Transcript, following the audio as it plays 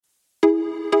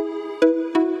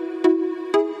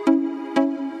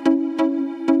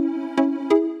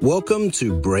Welcome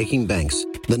to Breaking Banks,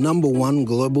 the #1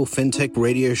 global fintech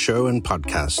radio show and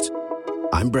podcast.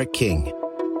 I'm Brett King.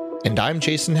 And I'm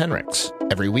Jason Henricks.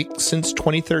 Every week since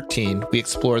 2013, we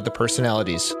explore the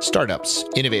personalities, startups,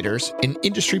 innovators, and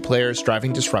industry players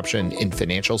driving disruption in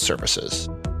financial services.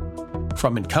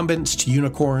 From incumbents to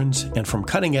unicorns, and from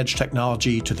cutting-edge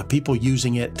technology to the people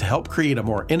using it to help create a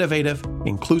more innovative,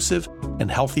 inclusive,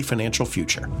 and healthy financial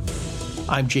future.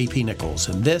 I'm JP Nichols,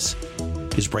 and this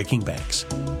is Breaking Banks.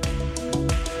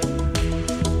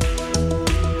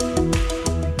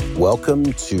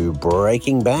 Welcome to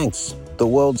Breaking Banks, the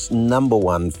world's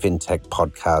 #1 fintech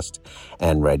podcast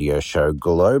and radio show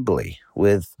globally,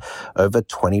 with over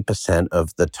 20%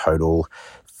 of the total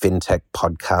fintech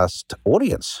podcast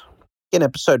audience. In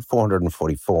episode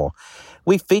 444,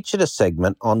 we featured a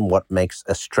segment on what makes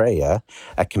Australia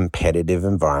a competitive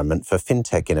environment for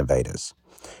fintech innovators.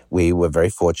 We were very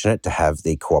fortunate to have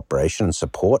the cooperation and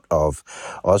support of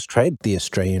Austrade, the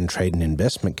Australian Trade and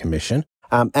Investment Commission,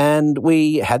 and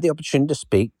we had the opportunity to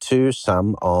speak to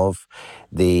some of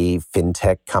the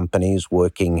fintech companies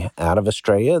working out of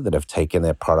Australia that have taken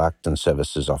their product and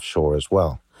services offshore as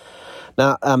well.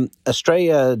 Now,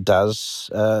 Australia does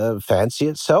fancy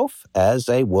itself as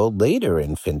a world leader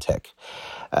in fintech,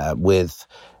 with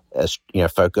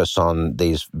focus on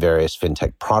these various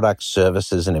fintech products,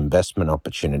 services, and investment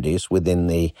opportunities within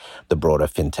the broader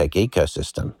fintech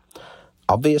ecosystem.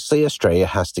 Obviously, Australia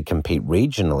has to compete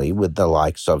regionally with the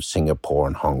likes of Singapore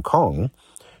and Hong Kong,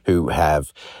 who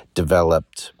have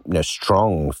developed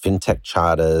strong fintech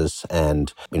charters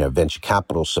and venture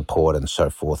capital support and so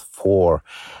forth for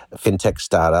fintech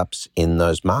startups in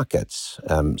those markets,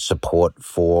 support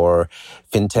for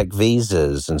fintech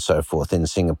visas and so forth in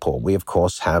Singapore. We, of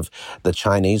course, have the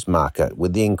Chinese market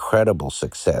with the incredible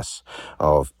success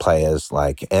of players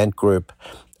like Ant Group,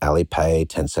 Alipay,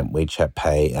 Tencent WeChat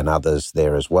Pay, and others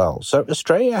there as well. So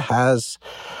Australia has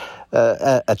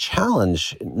a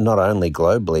challenge not only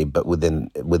globally but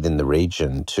within the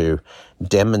region to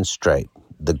demonstrate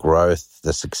the growth,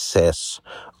 the success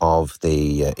of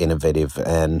the innovative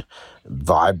and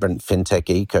vibrant fintech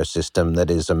ecosystem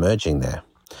that is emerging there.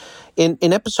 In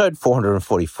episode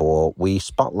 444, we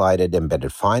spotlighted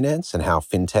embedded finance and how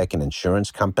fintech and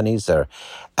insurance companies are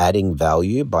adding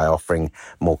value by offering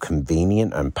more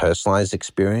convenient and personalized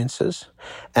experiences.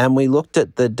 And we looked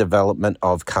at the development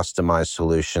of customized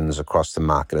solutions across the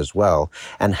market as well,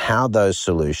 and how those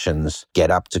solutions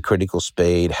get up to critical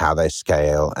speed, how they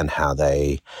scale, and how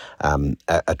they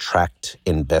attract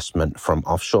investment from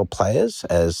offshore players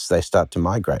as they start to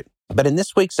migrate. But in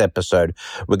this week's episode,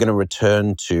 we're going to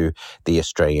return to the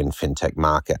Australian fintech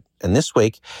market. And this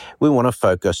week, we want to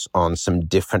focus on some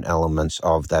different elements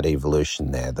of that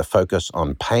evolution there. The focus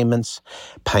on payments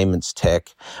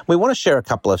tech. We want to share a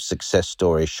couple of success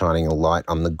stories shining a light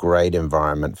on the great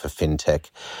environment for fintech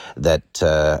that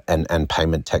and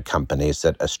payment tech companies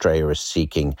that Australia is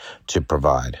seeking to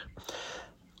provide.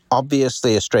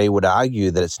 Obviously, Australia would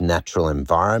argue that its natural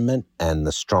environment and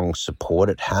the strong support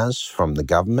it has from the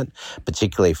government,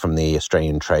 particularly from the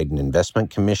Australian Trade and Investment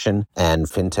Commission and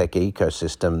fintech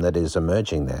ecosystem that is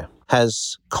emerging there,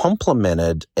 has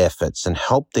complemented efforts and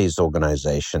helped these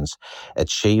organisations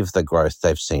achieve the growth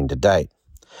they've seen to date.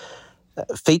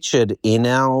 Featured in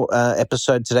our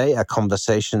episode today are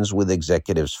conversations with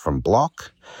executives from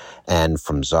Block and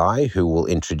from Zai, who we'll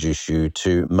introduce you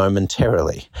to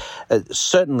momentarily.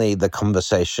 Certainly, the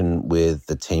conversation with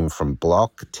the team from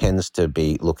Block tends to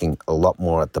be looking a lot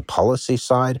more at the policy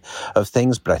side of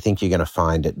things, but I think you're going to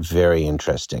find it very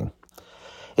interesting.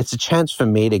 It's a chance for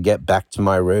me to get back to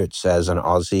my roots as an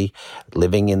Aussie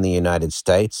living in the United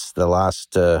States the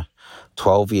last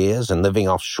 12 years and living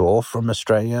offshore from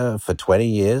Australia for 20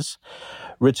 years.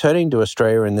 Returning to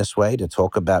Australia in this way to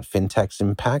talk about fintech's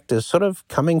impact is sort of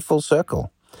coming full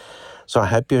circle. So I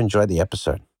hope you enjoy the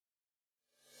episode.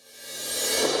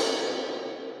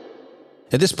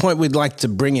 At this point, we'd like to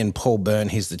bring in Paul Byrne.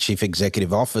 He's the Chief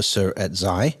Executive Officer at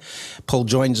Zai. Paul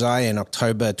joined Zai in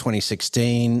October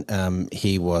 2016.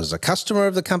 He was a customer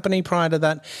of the company prior to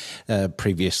that.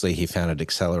 Previously, he founded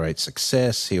Accelerate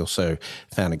Success. He also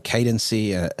founded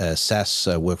Cadency, a SaaS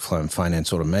workflow and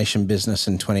finance automation business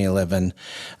in 2011.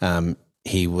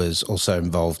 He was also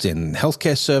involved in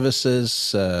healthcare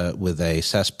services with a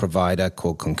SaaS provider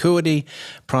called Concuity.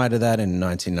 Prior to that, in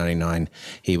 1999,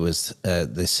 he was the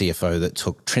CFO that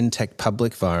took Trintech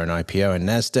public via an IPO in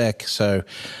NASDAQ. So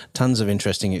tons of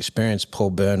interesting experience.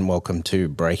 Paul Byrne, welcome to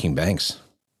Breaking Banks.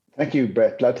 Thank you,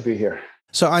 Brett. Glad to be here.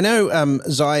 So I know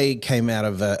Zai came out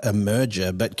of a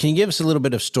merger, but can you give us a little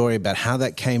bit of story about how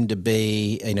that came to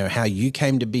be? How you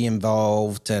came to be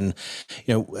involved, and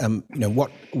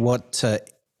what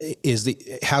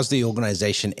how's the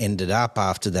organization ended up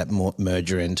after that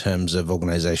merger in terms of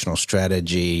organizational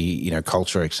strategy,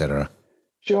 culture, et cetera?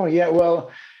 Sure. Yeah.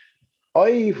 Well,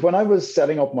 when I was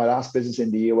setting up my last business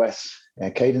in the US,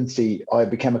 Cadency, I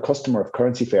became a customer of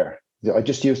Currency Fair. I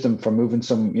just used them for moving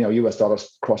some, US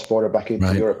dollars cross border back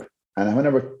into Europe. And when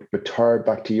I retired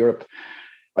back to Europe,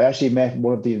 I actually met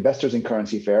one of the investors in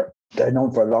Currency Fair that I'd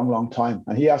known for a long, long time.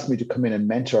 And he asked me to come in and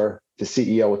mentor the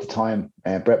CEO at the time,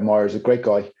 Brett Myers, a great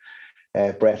guy,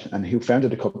 Brett, and who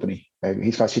founded the company.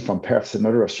 He's actually from Perth,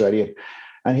 another Australian.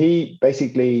 And he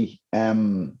basically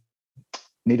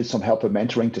needed some help with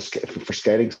mentoring for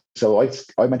scaling. So I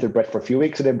mentored Brett for a few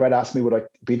weeks, and then Brett asked me would I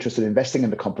be interested in investing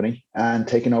in the company and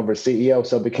taking over as CEO.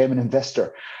 So I became an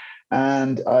investor.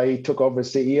 And I took over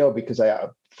as CEO because I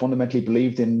fundamentally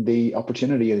believed in the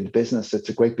opportunity in the business. It's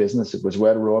a great business. It was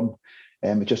well run,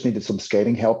 and it just needed some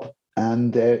scaling help.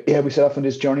 And we set off on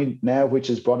this journey now, which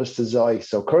has brought us to Zai.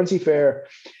 So Currency Fair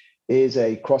is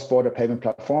a cross-border payment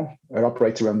platform. It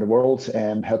operates around the world,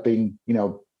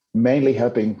 mainly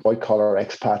helping white-collar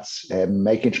expats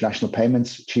make international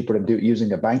payments cheaper than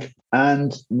using a bank.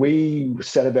 And we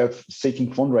set about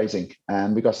seeking fundraising,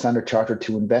 and we got Standard Chartered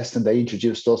to invest, and they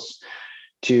introduced us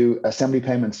to Assembly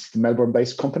Payments, the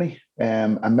Melbourne-based company.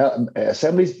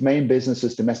 Assembly's main business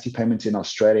is domestic payments in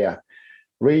Australia,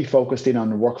 really focused in on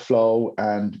the workflow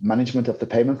and management of the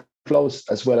payment flows,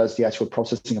 as well as the actual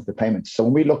processing of the payments. So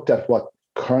when we looked at what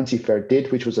Currency Fair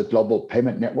did, which was a global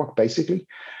payment network, basically,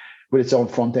 with its own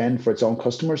front end for its own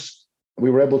customers, we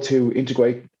were able to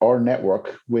integrate our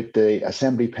network with the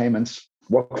Assembly Payments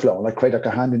workflow, like create a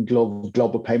hand-in-glove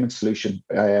global payment solution,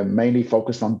 mainly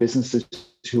focused on businesses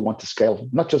who want to scale,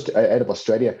 not just out of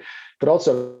Australia, but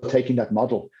also taking that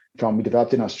model from we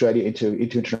developed in Australia into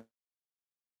international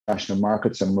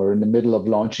markets. And we're in the middle of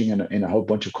launching in a whole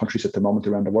bunch of countries at the moment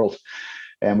around the world,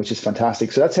 which is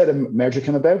fantastic. So that's how the merger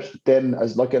came about. Then,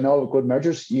 as like in all good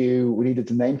mergers, we needed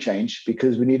the name change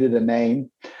because we needed a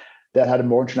name that had a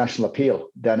more international appeal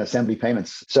than Assembly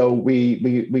Payments. So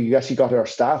we actually got our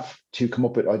staff to come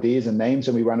up with ideas and names,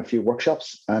 and we ran a few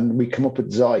workshops, and we come up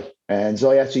with Zai. And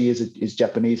Zai actually is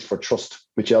Japanese for trust,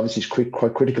 which obviously is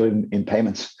quite critical in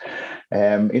payments.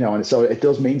 And so it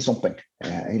does mean something,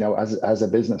 as a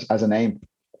business, as a name,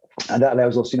 and that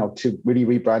allows us, to really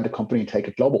rebrand the company and take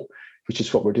it global, which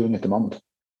is what we're doing at the moment.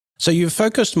 So you've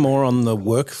focused more on the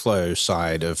workflow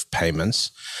side of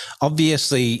payments.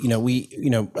 Obviously,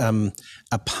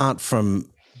 apart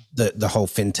from the whole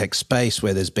fintech space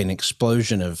where there's been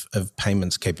explosion of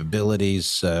payments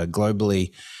capabilities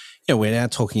globally, we're now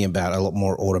talking about a lot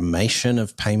more automation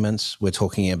of payments. We're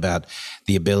talking about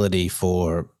the ability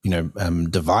for,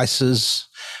 devices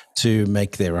to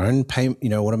make their own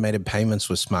automated payments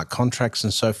with smart contracts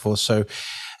and so forth. So,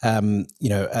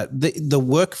 the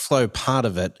workflow part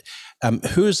of it,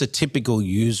 who is a typical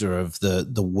user of the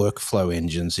workflow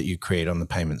engines that you create on the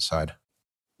payment side?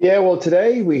 Yeah, well,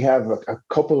 today we have a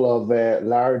couple of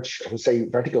large, I would say,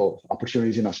 vertical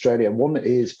opportunities in Australia. One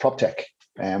is PropTech,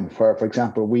 where, for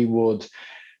example, we would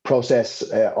process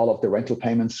all of the rental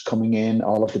payments coming in,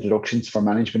 all of the deductions for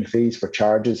management fees, for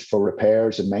charges, for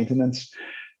repairs and maintenance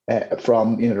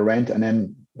from the rent, and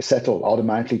then settle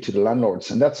automatically to the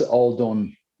landlords. And that's all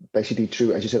done basically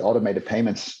through, as you said, automated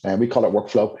payments. And we call it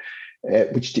workflow,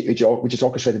 which is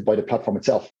orchestrated by the platform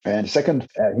itself. And the second,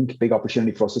 I think, big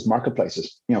opportunity for us is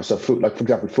marketplaces. So food, like for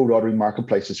example, food ordering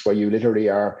marketplaces, where you literally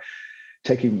are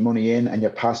taking money in and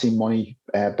you're passing money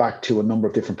back to a number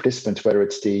of different participants, whether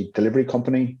it's the delivery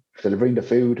company delivering the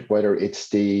food, whether it's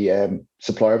the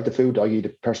supplier of the food, i.e. the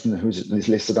person who's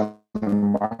listed on the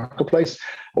marketplace,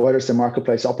 or whether it's the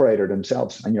marketplace operator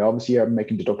themselves. And you obviously are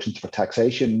making deductions for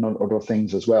taxation and other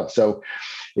things as well. So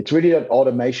it's really that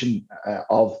automation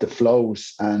of the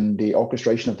flows and the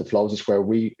orchestration of the flows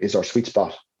is our sweet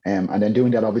spot. And then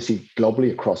doing that obviously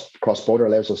globally across border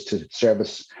allows us to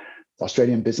service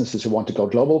Australian businesses who want to go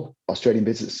global, Australian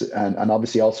businesses, and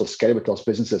obviously also scale with those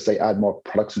businesses. They add more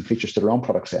products and features to their own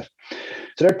product set.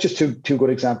 So they're just two good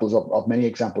examples of many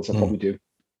examples of what we do.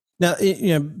 Now,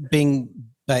 being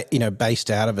based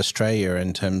out of Australia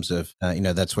in terms of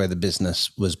that's where the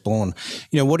business was born.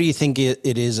 What do you think it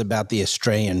is about the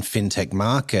Australian fintech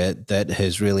market that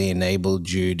has really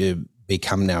enabled you to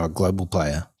become now a global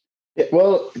player? Yeah,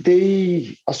 well,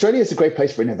 Australia is a great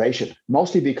place for innovation,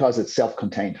 mostly because it's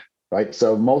self-contained. Right.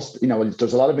 So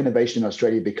there's a lot of innovation in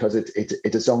Australia because it's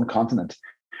its own continent.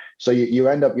 So you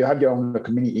have your own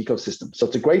mini ecosystem. So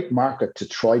it's a great market to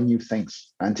try new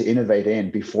things and to innovate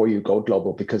in before you go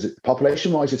global, because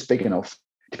population-wise, it's big enough.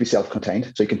 to be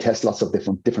self-contained. So you can test lots of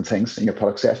different things in your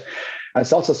product set. And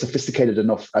it's also sophisticated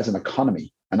enough as an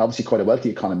economy, and obviously quite a wealthy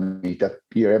economy, that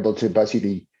you're able to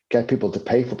basically get people to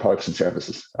pay for products and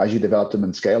services as you develop them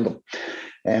and scale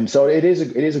them. So it is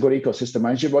a good ecosystem. And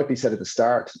as you rightly said at the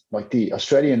start, like the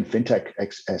Australian fintech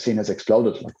scene has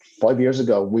exploded. Like 5 years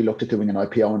ago, we looked at doing an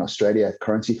IPO in Australia at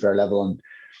currency fair level, and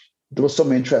there was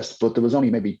some interest, but there was only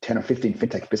maybe 10 or 15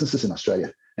 fintech businesses in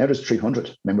Australia. Now there's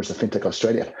 300 members of Fintech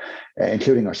Australia,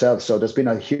 including ourselves. So there's been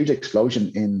a huge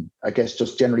explosion in, I guess,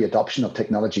 just generally adoption of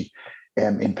technology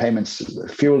in payments,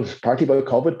 fueled partly by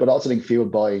COVID, but also being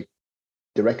fueled by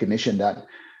the recognition that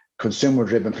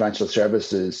consumer-driven financial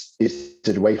services is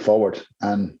the way forward,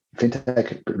 and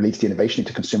fintech leads the innovation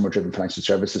into consumer-driven financial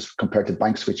services compared to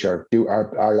banks, which are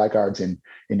laggards in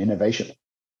innovation.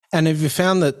 And have you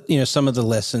found that, some of the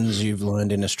lessons you've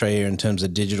learned in Australia in terms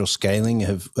of digital scaling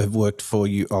have worked for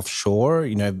you offshore?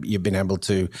 You've been able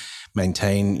to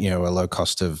maintain, a low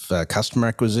cost of customer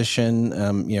acquisition,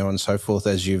 and so forth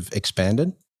as you've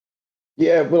expanded?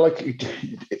 Yeah, well,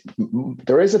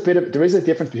 there is a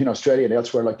difference between Australia and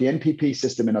elsewhere. Like the NPP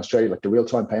system in Australia, like the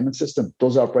real-time payment system,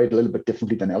 does operate a little bit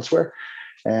differently than elsewhere.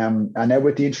 And now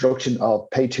with the introduction of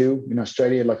Pay2 in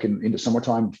Australia, like in the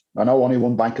summertime, I know only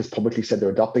one bank has publicly said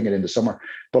they're adopting it in the summer,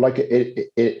 but like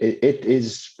it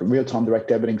is real-time direct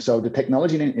debiting. So the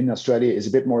technology in Australia is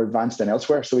a bit more advanced than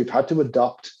elsewhere. So we've had to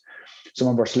adopt some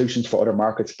of our solutions for other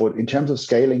markets. But in terms of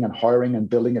scaling and hiring and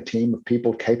building a team of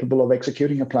people capable of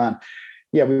executing a plan,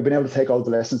 yeah, we've been able to take all the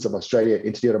lessons of Australia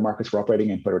into the other markets we're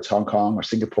operating in, whether it's Hong Kong or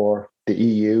Singapore, the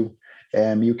EU,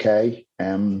 UK.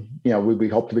 We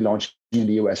hope to be launching in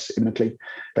the US imminently,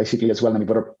 basically as well. And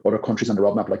we've other countries on the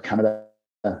roadmap like Canada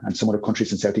and some other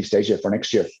countries in Southeast Asia for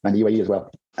next year, and the UAE as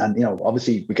well. And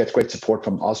obviously we get great support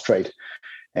from Austrade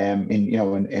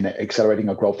in accelerating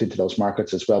our growth into those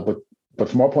markets as well. But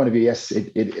from our point of view, yes,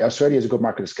 Australia is a good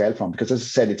market to scale from, because as I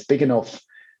said, it's big enough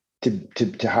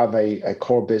to have a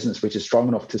core business which is strong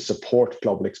enough to support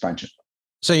global expansion.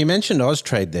 So you mentioned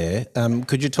Austrade there.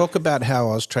 Could you talk about how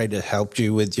Austrade helped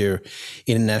you with your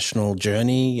international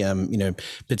journey?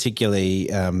 Particularly,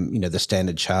 the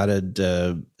Standard Chartered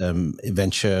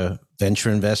venture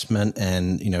investment,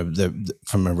 and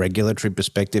from a regulatory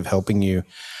perspective, helping you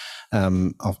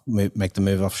make the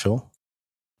move offshore.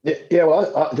 Yeah.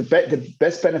 Well, the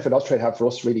best benefit Austrade have for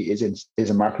us really is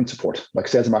in marketing support, like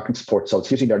sales and marketing support. So it's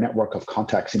using their network of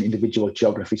contacts in individual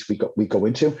geographies we go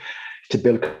into to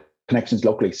build connections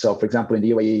locally. So, for example, in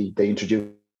the UAE, they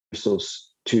introduced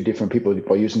us to different people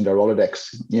by using their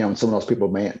Rolodex. And some of those people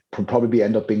may probably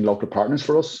end up being local partners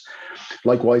for us.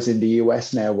 Likewise, in the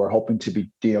US now, we're hoping to be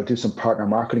do some partner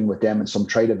marketing with them and some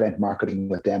trade event marketing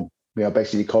with them.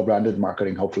 Basically co-branded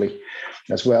marketing, hopefully,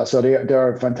 as well. So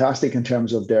they're fantastic in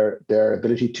terms of their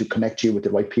ability to connect you with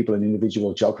the right people in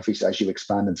individual geographies as you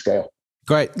expand and scale.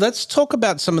 Great. Let's talk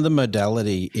about some of the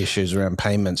modality issues around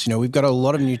payments. We've got a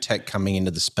lot of new tech coming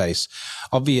into the space.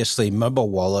 Obviously,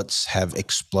 mobile wallets have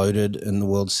exploded in the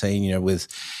world scene, with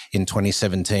in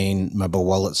 2017, mobile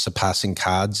wallets surpassing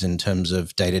cards in terms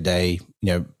of day-to-day,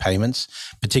 payments,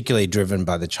 particularly driven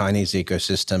by the Chinese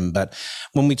ecosystem. But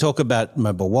when we talk about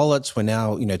mobile wallets, we're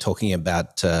now, talking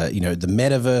about, the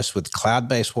metaverse with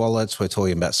cloud-based wallets. We're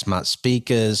talking about smart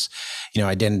speakers,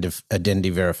 identity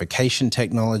verification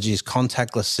technologies,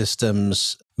 contactless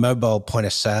systems, mobile point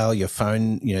of sale, your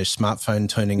phone, smartphone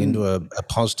turning into a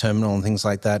POS terminal and things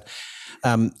like that.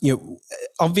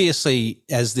 Obviously,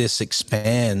 as this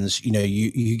expands,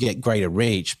 you get greater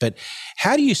reach. But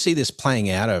how do you see this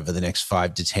playing out over the next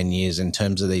 5 to 10 years in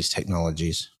terms of these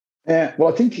technologies? Well,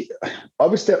 I think I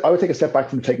would take a step back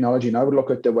from technology, and I would look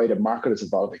at the way the market is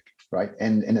evolving, right?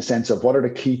 And in a sense of what are the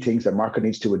key things that market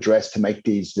needs to address to make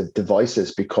these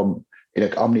devices become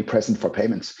omnipresent for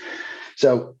payments.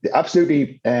 So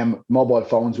absolutely, mobile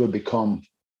phones will become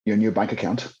your new bank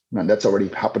account, and that's already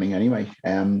happening anyway.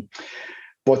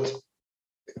 But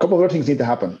a couple of other things need to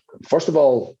happen. First of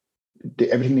all,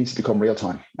 everything needs to become real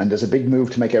time, and there's a big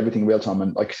move to make everything real time.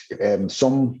 And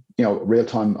some real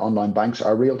time online banks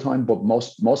are real time, but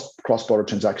most cross border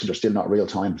transactions are still not real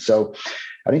time. So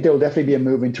I think there will definitely be a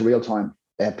move into real time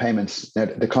payments. Now,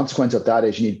 the consequence of that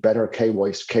is you need better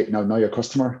KYC, know your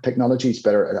customer technologies,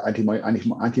 better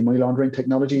anti-money laundering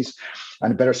technologies,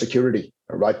 and better security,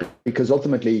 right? Because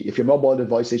ultimately, if your mobile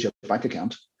device is your bank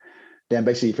account, then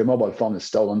basically if your mobile phone is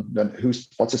stolen, then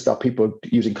what's to stop people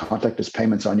using contactless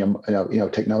payments on your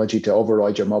technology to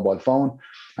override your mobile phone?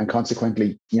 And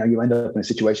consequently, you end up in a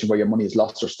situation where your money is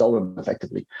lost or stolen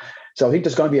effectively. So I think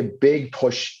there's going to be a big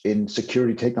push in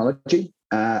security technology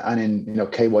and in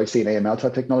KYC and AML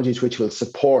type technologies, which will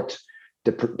support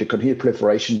the continued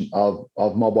proliferation of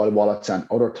mobile wallets and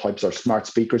other types of smart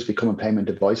speakers becoming payment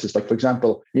devices. Like, for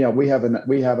example, we have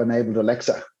enabled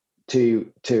Alexa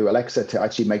to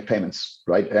actually make payments,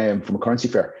 right, from a currency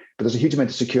fair. But there's a huge amount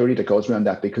of security that goes around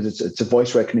that because it's a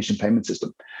voice recognition payment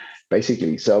system,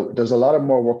 basically. So there's a lot of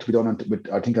more work to be done on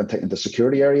the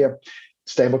security area.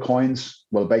 Stable coins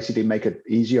will basically make it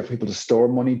easier for people to store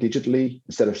money digitally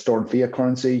instead of storing fiat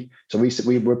currency. So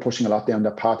we're pushing a lot down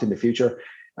that path in the future.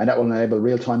 And that will enable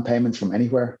real-time payments from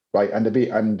anywhere, right? And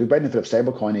the benefit of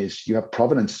stablecoin is you have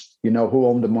provenance. You know who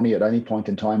owned the money at any point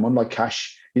in time. Unlike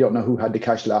cash, you don't know who had the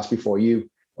cash last before you,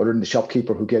 other than the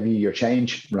shopkeeper who gave you your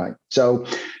change, right? So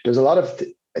there's a lot of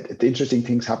interesting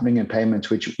things happening in payments,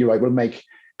 which you're right will make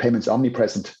payments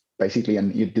omnipresent, basically,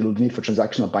 and the need for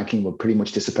transactional banking will pretty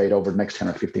much dissipate over the next 10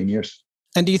 or 15 years.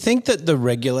 And do you think that the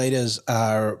regulators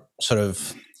are sort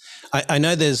of, I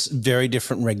know there's very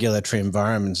different regulatory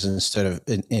environments instead of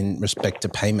in respect to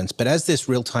payments, but as this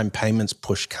real-time payments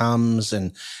push comes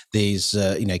and these,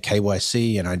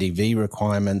 KYC and IDV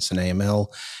requirements and AML,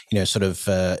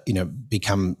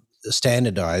 become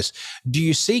standardized, do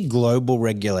you see global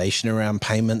regulation around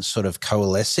payments sort of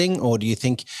coalescing, or do you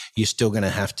think you're still going to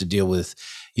have to deal with,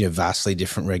 vastly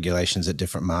different regulations at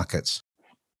different markets?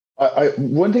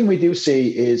 One thing we do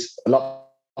see is a lot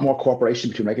more cooperation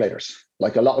between regulators.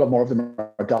 Like a lot more of them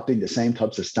are adopting the same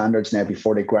types of standards now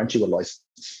before they grant you a license.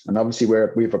 And obviously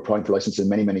we've applied for license in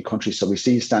many, many countries. So we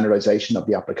see standardization of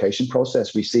the application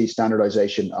process. We see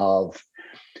standardization of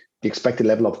the expected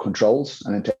level of controls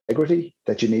and integrity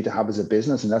that you need to have as a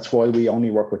business. And that's why we only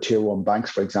work with tier one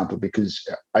banks, for example, because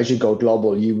as you go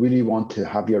global, you really want to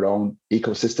have your own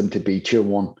ecosystem to be tier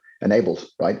one enabled,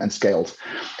 right, and scaled.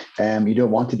 You don't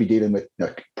want to be dealing with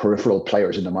peripheral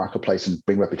players in the marketplace and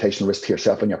bring reputational risk to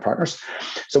yourself and your partners.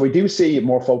 So we do see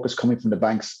more focus coming from the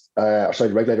banks, the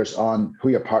regulators, on who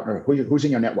your partner, who's in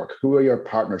your network, who are your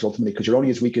partners ultimately, because you're only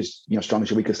as weak as, strong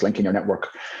as your weakest link in your network.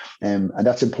 And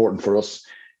that's important for us.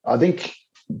 I think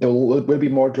there will be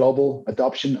more global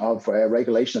adoption of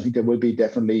regulation. I think there will be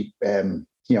definitely,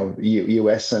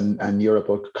 US and Europe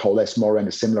will coalesce more around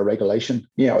a similar regulation.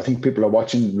 I think people are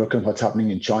looking at what's happening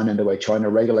in China and the way China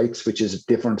regulates, which is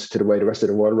different to the way the rest of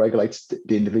the world regulates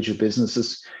the individual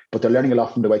businesses. But they're learning a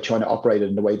lot from the way China operated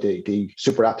and the way the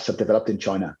super apps have developed in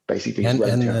China, basically. And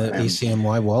the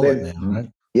ECMY wallet now, right?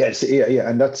 Yes, yeah,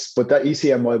 and that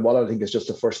ECMY wallet, I think, is just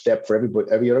the first step for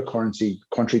every other country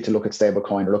to look at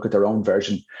stablecoin or look at their own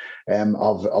version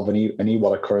of an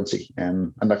e-wallet currency,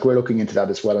 and like we're looking into that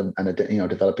as well, and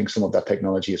developing some of that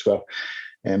technology as well,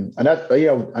 and that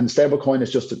and stablecoin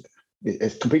is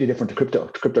it's completely different to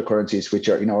cryptocurrencies, which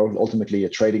are ultimately a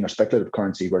trading or speculative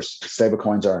currency, whereas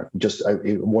stablecoins are just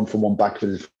a one-for-one backed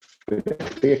with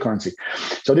fiat currency.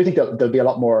 So I do think that there'll be a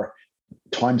lot more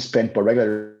time spent by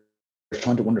regulators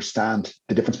trying to understand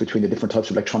the difference between the different types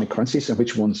of electronic currencies and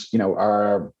which ones,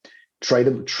 are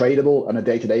tradable on a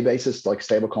day-to-day basis, like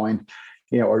stablecoin,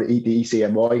 or the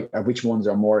ECMY, and which ones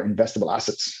are more investable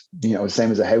assets, the same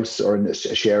as a house or a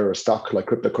share or a stock, like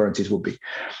cryptocurrencies would be.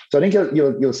 So I think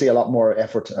you'll see a lot more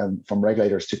effort from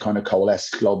regulators to kind of coalesce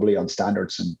globally on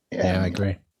standards. And I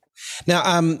agree.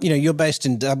 Now, you're based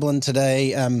in Dublin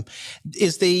today.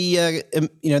 Is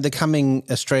the coming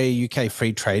Australia-UK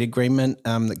free trade agreement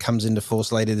that comes into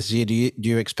force later this year, do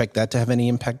you expect that to have any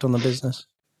impact on the business?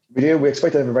 We do. We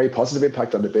expect to have a very positive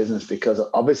impact on the business because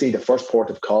obviously the first port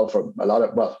of call for a lot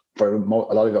of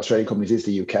Australian companies is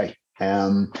the UK.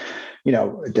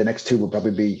 The next two will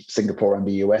probably be Singapore and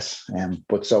the US.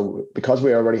 But so because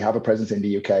we already have a presence in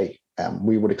the UK,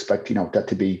 we would expect that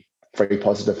to be very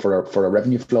positive for our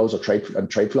revenue flows or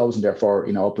trade flows, and therefore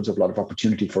opens up a lot of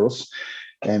opportunity for us,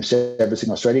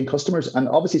 servicing Australian customers and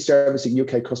obviously servicing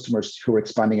UK customers who are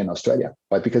expanding in Australia,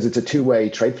 right? Because it's a two-way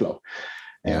trade flow,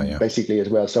 basically as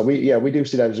well. So we do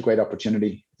see that as a great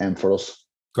opportunity for us.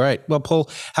 Great. Well, Paul,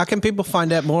 how can people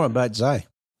find out more about Zai?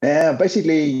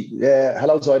 Basically,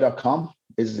 hellozai.com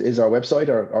is our website,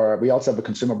 or we also have a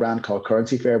consumer brand called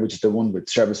Currency Fair, which is the one which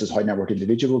services high net worth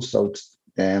individuals. So it's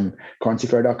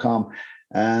currencyfair.com,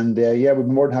 and we're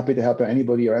more than happy to help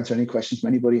anybody or answer any questions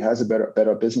anybody has about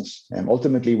our business.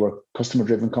 Ultimately, we're a customer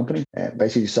driven company,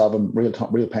 basically solving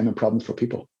real payment problems for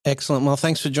people. Excellent. Well,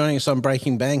 thanks for joining us on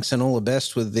Breaking Banks, and all the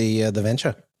best with the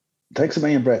venture. Thanks a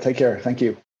million, Brett. Take care. Thank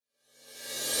you.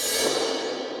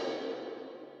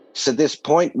 So at this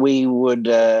point, we would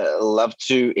love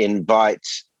to invite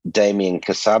Damien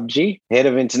Kasabji, Head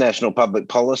of International Public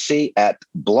Policy at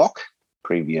Block,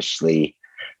 previously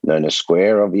known as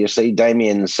Square, obviously.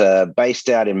 Damien's based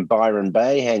out in Byron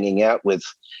Bay, hanging out with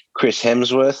Chris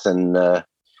Hemsworth and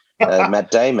Matt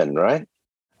Damon, right?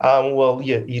 Well,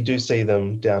 yeah, you do see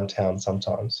them downtown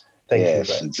sometimes. Thank you, Yes,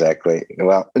 Brett. exactly.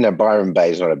 Well, Byron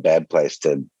Bay is not a bad place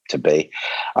to be.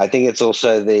 I think it's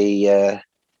also the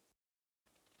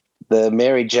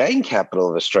Mary Jane capital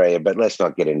of Australia, but let's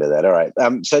not get into that. All right.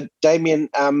 So, Damien,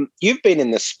 you've been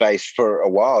in this space for a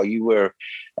while. You've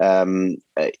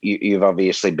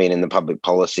obviously been in the public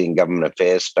policy and government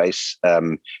affairs space.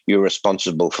 You're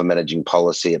responsible for managing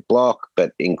policy at Block,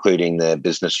 but including the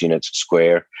business units at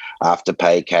Square,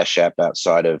 Afterpay, Cash App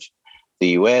outside of the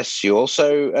US. You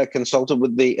also consulted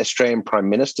with the Australian Prime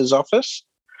Minister's office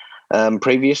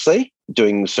previously,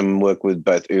 doing some work with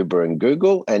both Uber and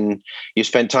Google, and you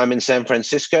spent time in San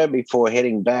Francisco before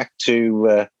heading back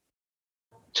to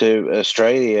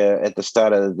Australia at the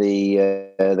start of the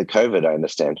COVID, I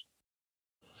understand.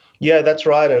 Yeah, that's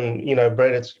right. And,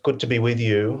 Brett, it's good to be with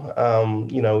you.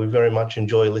 We very much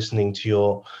enjoy listening to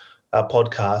your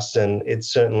podcast, and it's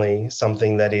certainly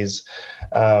something that is,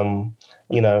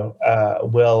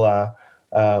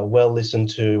 well listened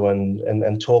to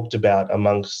and talked about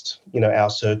amongst, our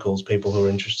circles, people who are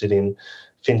interested in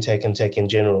fintech and tech in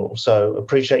general. So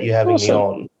appreciate you having me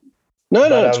on. No,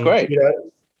 it's great.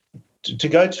 To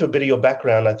go to a bit of your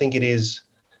background, I think it is,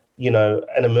 an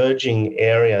emerging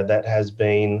area that has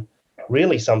been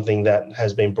really something that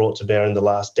has been brought to bear in the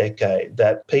last decade,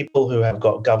 that people who have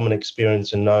got government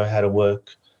experience and know how to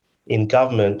work in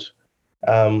government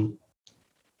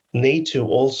need to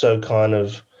also kind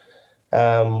of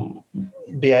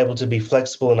be able to be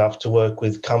flexible enough to work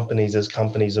with companies as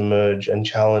companies emerge and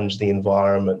challenge the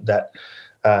environment that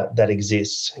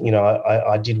exists.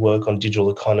 I did work on digital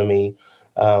economy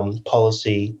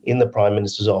policy in the Prime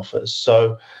Minister's office.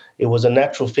 So it was a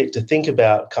natural fit to think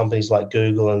about companies like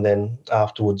Google and then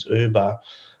afterwards Uber,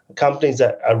 companies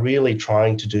that are really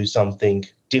trying to do something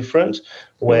different,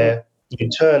 where you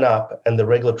turn up and the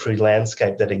regulatory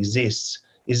landscape that exists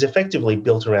is effectively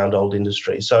built around old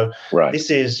industry. So This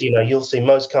is, you'll see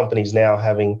most companies now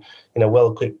having,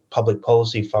 well-equipped public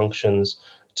policy functions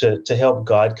to help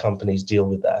guide companies deal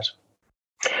with that.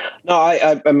 No,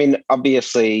 I mean,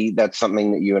 obviously that's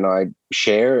something that you and I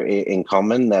share in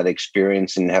common, that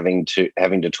experience in having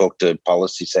to talk to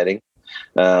policy setting,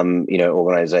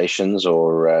 organizations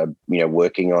or,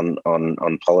 working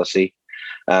on policy.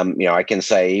 I can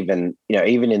say even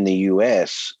in the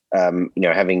US,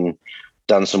 having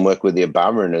done some work with the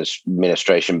Obama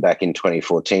administration back in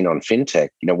 2014 on fintech,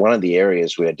 one of the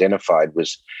areas we identified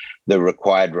was the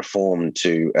required reform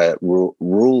to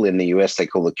rule in the US they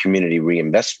call the Community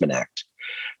Reinvestment Act,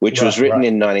 which was written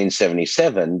in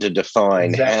 1977 to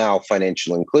define how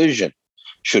financial inclusion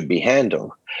should be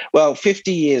handled. Well,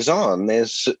 50 years on,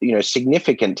 there's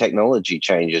significant technology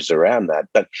changes around that,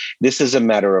 but this is a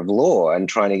matter of law, and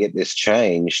trying to get this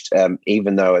changed,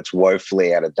 even though it's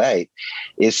woefully out of date,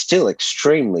 is still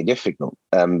extremely difficult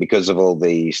because of all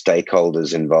the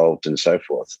stakeholders involved and so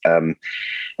forth.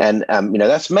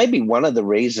 That's maybe one of the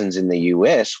reasons in the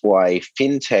US why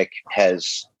fintech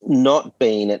has not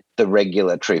been at the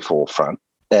regulatory forefront.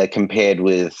 Compared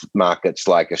with markets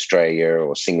like Australia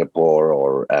or Singapore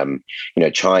or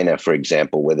China, for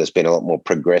example, where there's been a lot more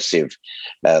progressive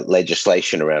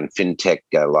legislation around fintech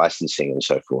licensing and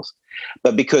so forth.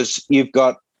 But because you've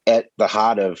got at the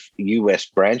heart of US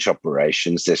branch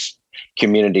operations this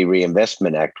Community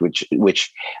Reinvestment Act,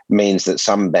 which means that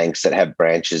some banks that have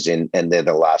branches in and they're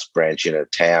the last branch in a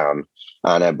town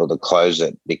aren't able to close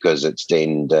it because it's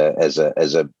deemed as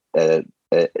a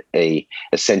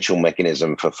essential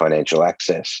mechanism for financial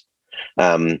access.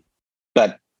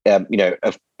 But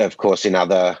of course, in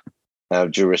other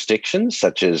jurisdictions,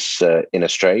 such as in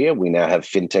Australia, we now have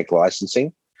fintech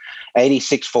licensing.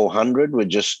 86400 were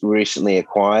just recently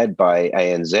acquired by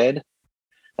ANZ,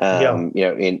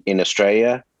 in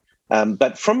Australia.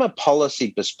 But from a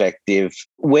policy perspective,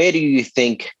 where do you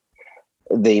think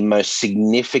the most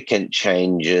significant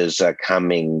changes are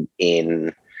coming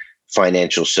in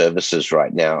financial services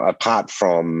right now, apart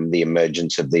from the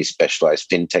emergence of these specialized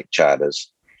fintech charters?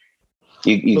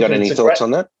 You got any thoughts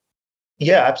on that?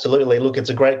 Yeah, absolutely. Look, it's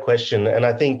a great question. And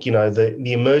I think,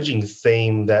 the emerging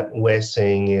theme that we're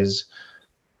seeing is,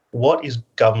 what is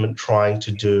government trying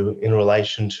to do in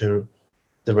relation to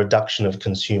the reduction of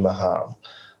consumer harm?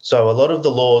 So a lot of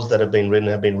the laws that have been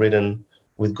written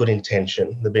with good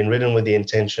intention. They've been written with the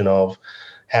intention of,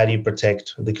 how do you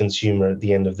protect the consumer at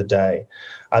the end of the day?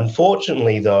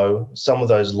 Unfortunately, though, some of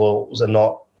those laws are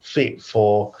not fit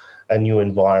for a new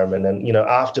environment. And,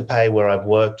 Afterpay, where I've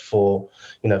worked for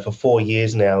 4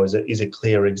 years now, is a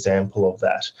clear example of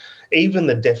that. Even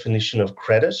the definition of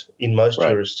credit in most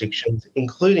jurisdictions,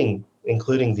 including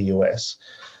the US,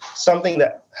 something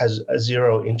that has a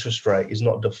zero interest rate is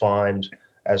not defined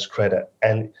as credit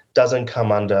and doesn't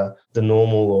come under the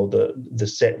normal or the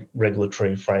set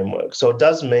regulatory framework. So it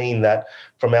does mean that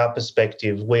from our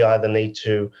perspective, we either need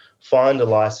to find a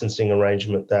licensing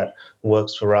arrangement that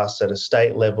works for us at a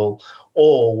state level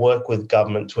or work with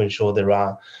government to ensure there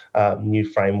are new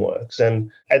frameworks.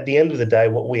 And at the end of the day,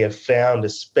 what we have found,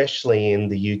 especially in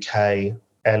the UK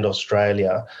and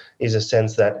Australia, is a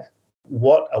sense that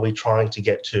what are we trying to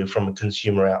get to from a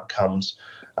consumer outcomes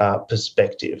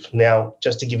perspective. Now,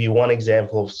 just to give you one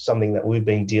example of something that we've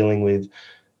been dealing with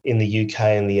in the UK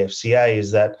and the FCA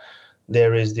is that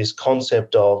there is this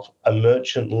concept of a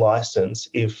merchant license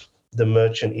if the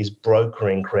merchant is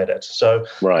brokering credit. So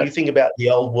You think about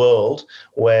the old world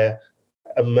where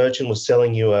a merchant was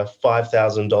selling you a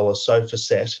 $5,000 sofa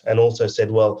set and also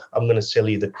said, well, I'm going to sell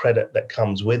you the credit that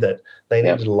comes with it. They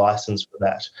needed a license for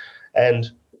that. And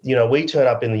we turn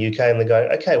up in the UK and they go,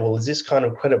 okay, well, is this kind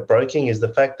of credit broking? Is the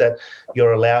fact that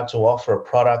you're allowed to offer a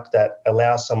product that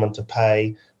allows someone to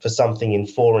pay for something in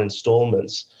 4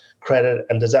 installments credit?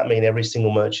 And does that mean every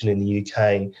single merchant in the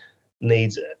UK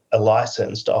needs a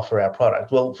license to offer our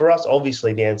product? Well, for us,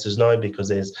 obviously, the answer is no, because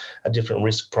there's a different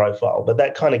risk profile. But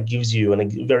that kind of gives you a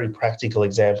very practical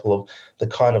example of the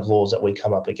kind of laws that we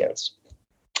come up against.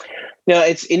 Now,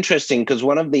 it's interesting because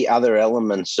one of the other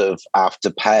elements of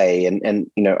Afterpay,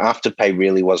 and Afterpay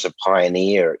really was a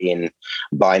pioneer in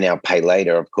buy now, pay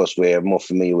later. Of course, we're more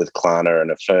familiar with Klarna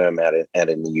and Affirm out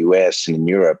in the US and in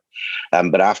Europe,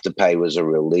 but Afterpay was a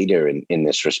real leader in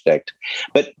this respect.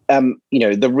 But,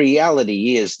 the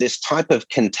reality is this type of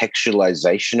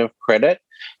contextualization of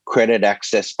credit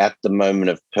access at the moment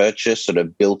of purchase, sort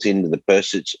of built into the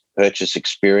purchase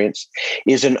experience,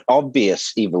 is an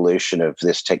obvious evolution of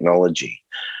this technology.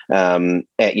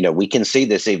 We can see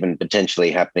this even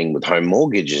potentially happening with home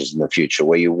mortgages in the future,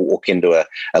 where you walk into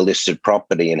a listed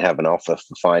property and have an offer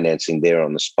for financing there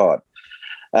on the spot.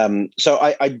 So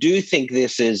I do think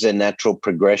this is a natural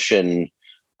progression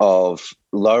of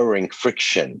lowering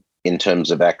friction in terms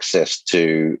of access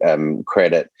to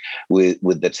credit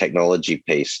with the technology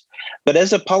piece. But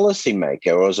as a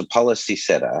policymaker or as a policy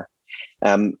setter,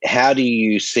 how do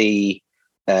you see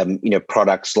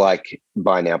products like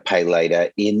buy now, pay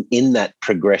later in that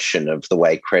progression of the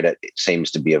way credit seems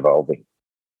to be evolving?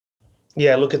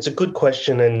 Yeah, look, it's a good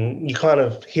question, and you kind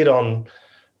of hit on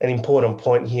an important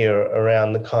point here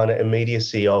around the kind of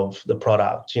immediacy of the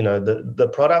product. The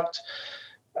product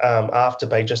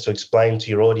Afterpay, just to explain to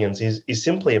your audience, is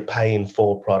simply a pay in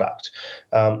 4 product.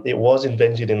 It was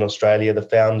invented in Australia. The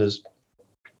founders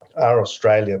are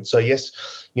Australian. So yes,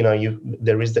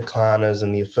 there is the Klarnas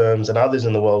and the Affirms and others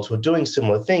in the world who are doing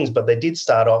similar things, but they did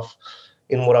start off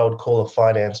in what I would call a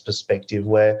finance perspective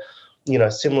where,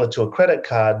 similar to a credit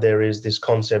card, there is this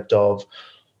concept of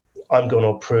I'm going to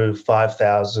approve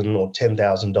 $5,000 or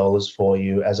 $10,000 for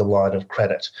you as a line of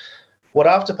credit. What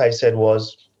Afterpay said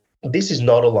was, this is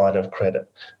not a line of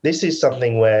credit. This is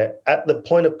something where at the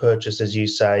point of purchase, as you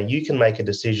say, you can make a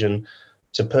decision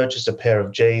to purchase a pair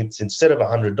of jeans instead of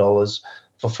 $100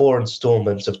 for 4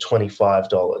 installments of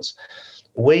 $25.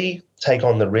 We take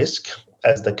on the risk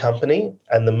as the company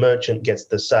and the merchant gets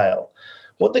the sale.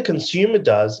 What the consumer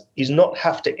does is not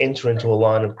have to enter into a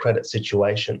line of credit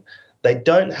situation. They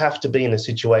don't have to be in a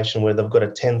situation where they've got a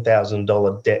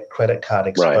 $10,000 debt credit card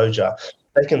exposure. Right.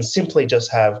 They can simply just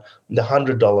have the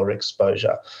 $100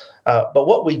 exposure. But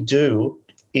what we do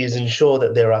is ensure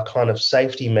that there are kind of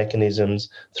safety mechanisms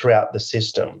throughout the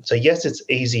system. So yes, it's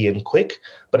easy and quick,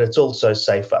 but it's also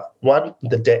safer. 1,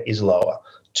 the debt is lower.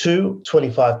 2,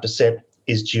 25%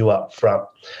 is due up front.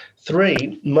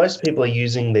 3, most people are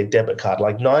using their debit card.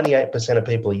 Like 98% of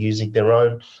people are using their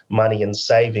own money and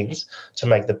savings to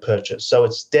make the purchase. So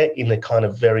it's debt in a kind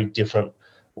of very different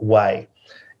way.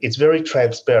 It's very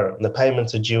transparent. The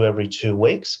payments are due every 2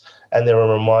 weeks, and there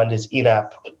are reminders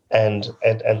in-app and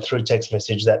through text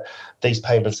message that these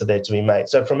payments are there to be made.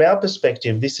 So from our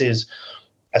perspective, this is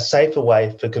a safer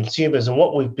way for consumers. And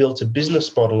what we've built a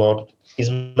business model on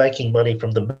is making money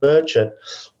from the merchant,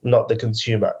 not the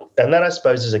consumer. And that, I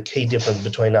suppose, is a key difference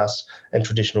between us and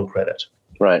traditional credit.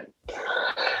 Right.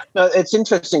 No, it's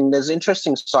interesting. There's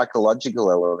interesting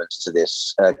psychological elements to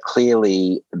this.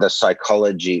 Clearly, the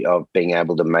psychology of being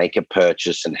able to make a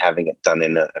purchase and having it done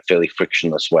in a fairly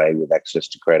frictionless way with access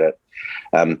to credit.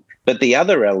 But the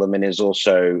other element is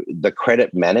also the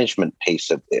credit management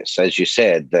piece of this. As you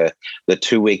said, the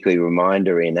 2 weekly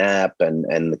reminder in app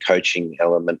and the coaching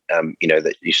element,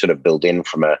 that you sort of build in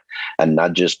from a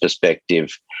nudges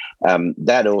perspective.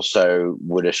 That also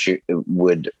would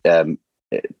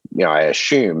I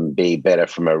assume, be better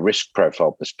from a risk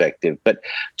profile perspective. But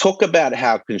talk about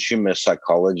how consumer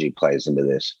psychology plays into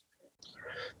this.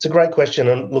 It's a great question.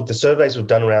 And look, the surveys we've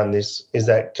done around this is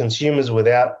that consumers,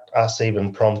 without us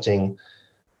even prompting,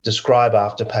 describe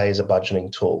Afterpay as a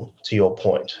budgeting tool, to your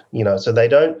point. So they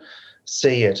don't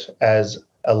see it as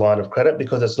a line of credit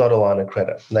because it's not a line of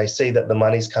credit. They see that the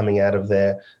money's coming out of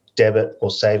their debit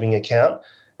or saving account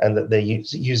and that they're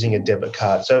using a debit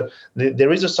card. So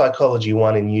there is a psychology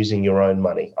one in using your own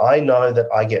money. I know that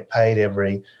I get paid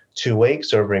every 2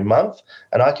 weeks or every month,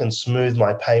 and I can smooth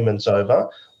my payments over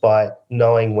by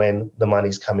knowing when the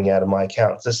money's coming out of my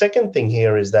account. The second thing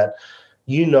here is that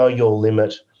your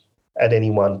limit at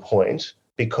any one point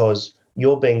because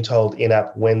you're being told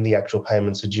in-app when the actual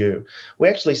payments are due. We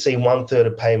actually see 1/3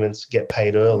 of payments get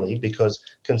paid early because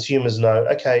consumers know,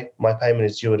 okay, my payment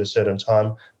is due at a certain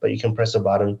time, but you can press a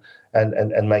button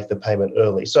and make the payment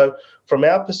early. So from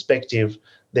our perspective,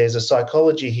 there's a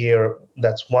psychology here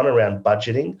that's one around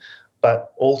budgeting,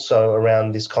 but also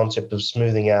around this concept of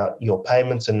smoothing out your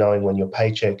payments and knowing when your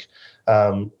paycheck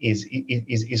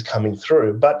is coming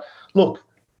through. But look,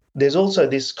 there's also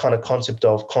this kind of concept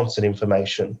of constant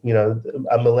information.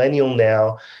 A millennial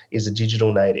now is a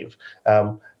digital native.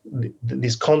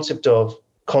 This concept of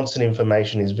constant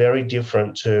information is very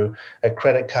different to a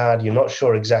credit card. You're not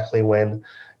sure exactly when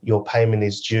your payment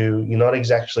is due. You're not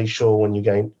exactly sure when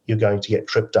you're going to get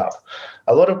tripped up.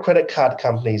 A lot of credit card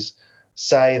companies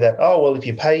say that, oh, well, if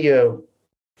you pay your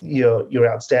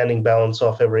outstanding balance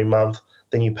off every month,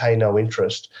 then you pay no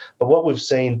interest. But what we've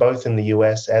seen both in the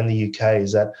US and the UK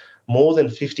is that more than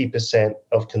 50%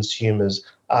 of consumers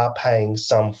are paying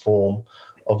some form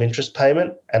of interest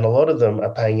payment, and a lot of them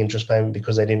are paying interest payment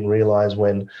because they didn't realise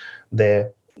when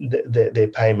their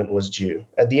payment was due.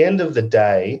 At the end of the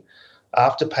day,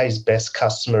 Afterpay's best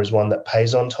customer is one that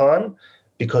pays on time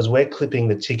because we're clipping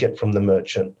the ticket from the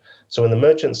merchant. So when the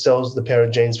merchant sells the pair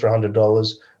of jeans for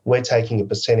 $100, we're taking a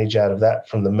percentage out of that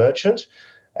from the merchant,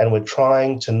 and we're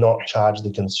trying to not charge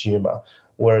the consumer.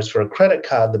 Whereas for a credit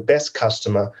card, the best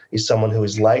customer is someone who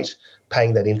is late,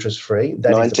 paying that interest-free.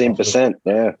 19%,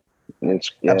 yeah.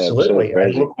 Absolutely.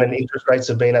 And look, when interest rates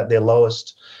have been at their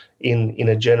lowest in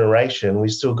a generation,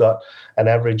 we've still got an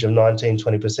average of 19,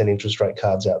 20% interest rate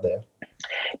cards out there.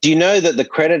 Do you know that the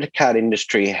credit card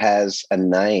industry has a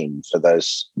name for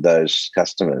those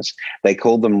customers? They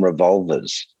call them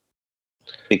revolvers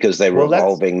because they're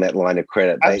revolving that line of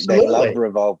credit. They love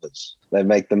revolvers. They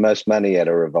make the most money out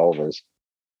of revolvers.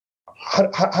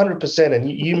 100%. And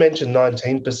you mentioned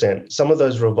 19%. Some of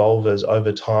those revolvers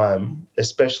over time,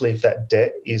 especially if that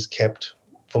debt is kept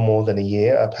for more than a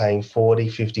year, are paying 40,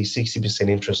 50, 60%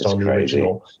 interest on the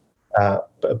original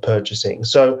purchasing.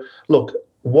 So look,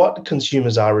 what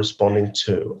consumers are responding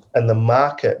to and the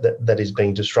market that is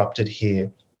being disrupted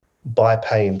here by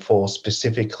Pay in 4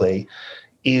 specifically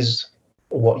is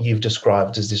what you've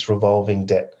described as this revolving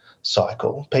debt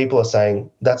cycle. People are saying,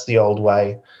 that's the old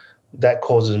way. That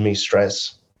causes me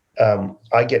stress.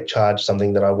 I get charged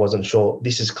something that I wasn't sure.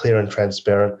 This is clear and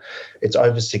transparent. It's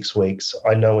over 6 weeks.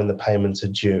 I know when the payments are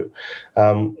due.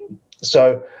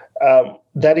 So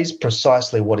that is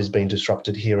precisely what is being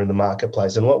disrupted here in the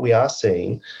marketplace. And what we are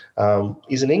seeing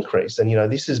is an increase. And,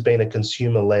 this has been a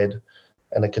consumer-led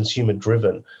and a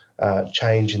consumer-driven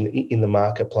change in the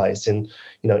marketplace. And,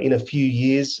 in a few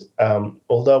years,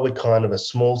 although we're kind of a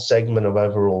small segment of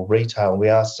overall retail, we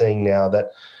are seeing now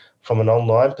that from an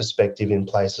online perspective in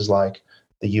places like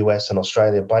the US and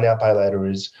Australia, Buy Now, Pay Later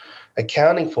is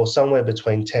accounting for somewhere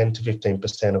between 10 to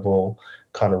 15% of all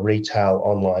kind of retail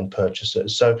online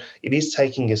purchases. So it is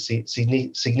taking a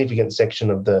significant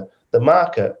section of the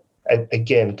market,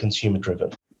 again,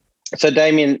 consumer-driven. So,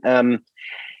 Damien,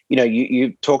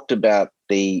 you talked about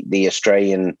the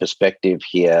Australian perspective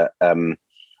here.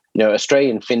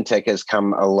 Australian fintech has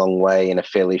come a long way in a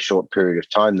fairly short period of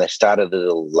time. They started a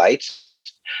little late,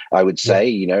 I would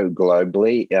say,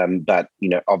 globally. But,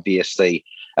 obviously,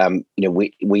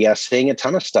 we are seeing a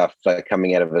ton of stuff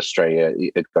coming out of Australia.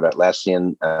 You've got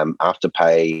Atlassian,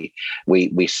 Afterpay.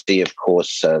 We see, of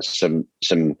course,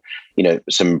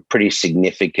 some pretty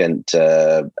significant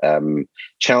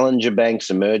challenger banks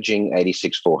emerging.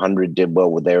 86400 did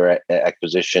well with their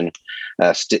acquisition.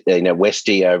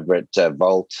 Westy over at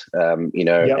Volt, and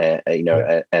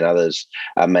others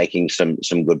are making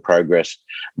some good progress.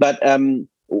 But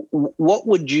what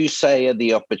would you say are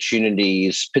the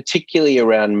opportunities, particularly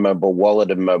around mobile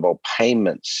wallet and mobile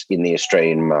payments in the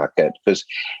Australian market? Because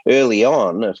early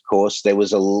on, of course, there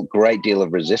was a great deal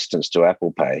of resistance to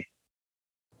Apple Pay.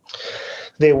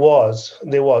 There was.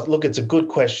 Look, it's a good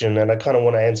question, and I kind of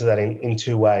want to answer that in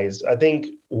two ways. I think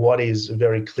what is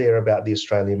very clear about the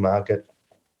Australian market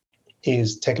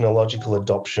is technological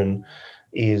adoption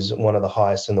is one of the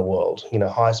highest in the world.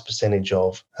 Highest percentage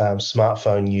of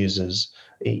smartphone users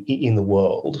in the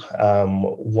world.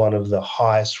 One of the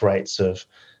highest rates of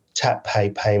tap pay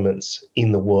payments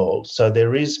in the world. So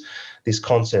there is this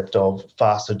concept of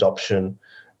fast adoption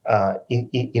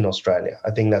in Australia.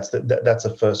 I think that's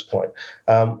the first point.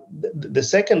 The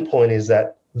second point is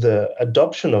that the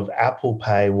adoption of Apple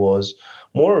Pay was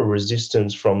more a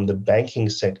resistance from the banking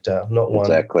sector, not one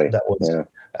that was,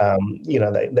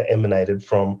 that emanated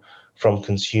from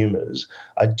consumers.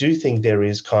 I do think there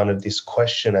is kind of this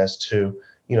question as to,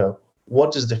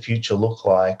 what does the future look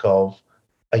like of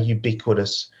a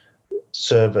ubiquitous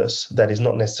service that is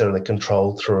not necessarily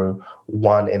controlled through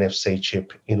one NFC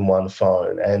chip in one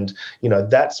phone. And,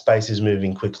 that space is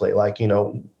moving quickly. Like,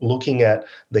 looking at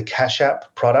the Cash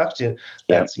App product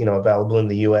that's, available in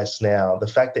the US now, the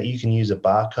fact that you can use a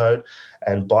barcode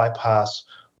and bypass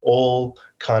all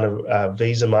kind of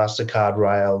Visa, MasterCard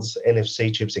rails,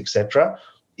 NFC chips, etc.,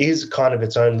 is kind of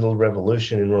its own little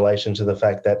revolution in relation to the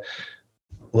fact that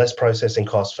less processing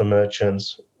costs for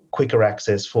merchants, quicker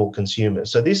access for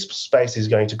consumers. So this space is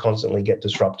going to constantly get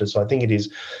disrupted. So I think it is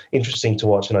interesting to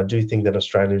watch, and I do think that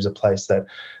Australia is a place that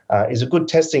is a good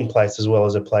testing place as well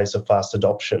as a place of fast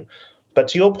adoption. But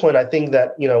to your point, I think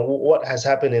that, what has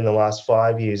happened in the last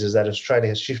 5 years is that Australia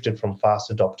has shifted from fast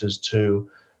adopters to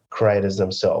creators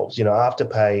themselves.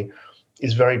 Afterpay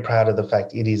is very proud of the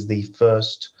fact it is the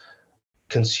first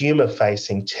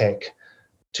consumer-facing tech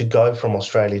to go from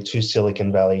Australia to Silicon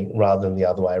Valley rather than the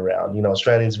other way around.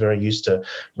 Australians are very used to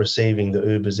receiving the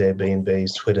Ubers,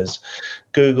 Airbnbs, Twitters,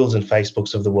 Googles and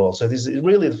Facebooks of the world. So this is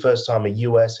really the first time a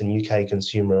US and UK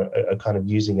consumer are kind of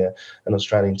using an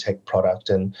Australian tech product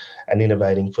and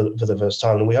innovating for the first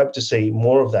time. And we hope to see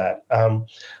more of that.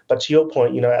 But to your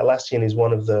point, Atlassian is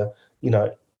one of the,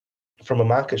 from a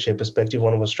market share perspective,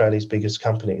 one of Australia's biggest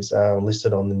companies,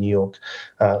 listed on the New York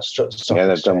Stock Exchange. Yeah,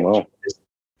 they've done well.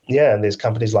 Yeah, and there's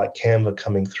companies like Canva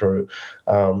coming through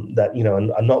that,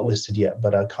 are not listed yet,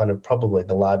 but are kind of probably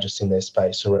the largest in their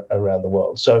space around the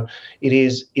world. So it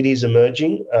is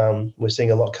emerging. We're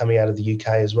seeing a lot coming out of the UK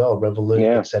as well,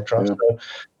 Revolut, etc. Yeah.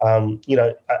 So,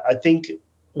 I think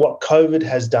what COVID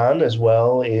has done as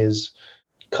well is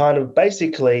kind of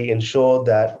basically ensure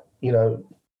that,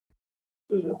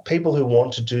 people who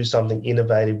want to do something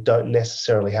innovative don't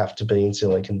necessarily have to be in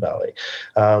Silicon Valley.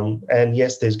 And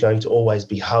yes, there's going to always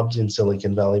be hubs in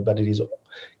Silicon Valley, but it is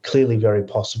clearly very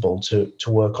possible to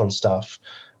work on stuff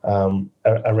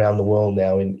around the world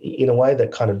now in a way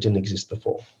that kind of didn't exist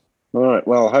before. All right.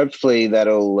 Well, hopefully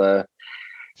that'll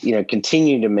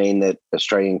continue to mean that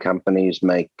Australian companies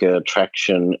make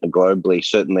traction globally.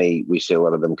 Certainly, we see a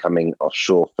lot of them coming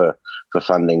offshore for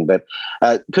funding. But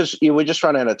because we're just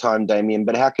running out of time, Damien,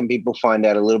 but how can people find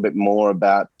out a little bit more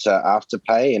about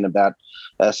Afterpay and about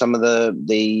some of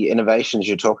the innovations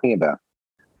you're talking about?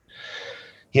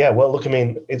 Yeah, well, look,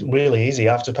 it's really easy,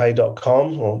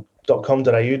 afterpay.com or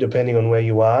 .com.au, depending on where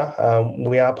you are.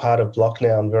 We are part of Block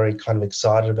now and very kind of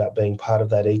excited about being part of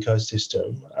that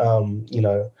ecosystem.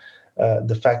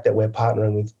 The fact that we're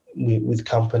partnering with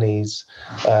companies,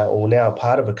 or now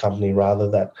part of a company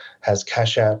rather, that has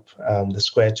Cash App, the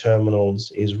Square terminals,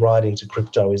 is right into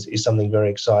crypto is something very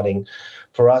exciting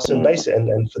for us and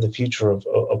for the future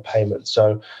of payments.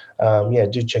 So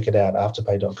do check it out,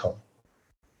 afterpay.com.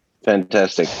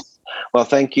 Fantastic. Well,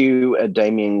 thank you,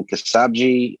 Damien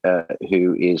Kasabji,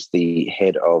 who is the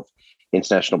head of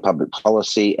international public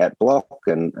policy at Block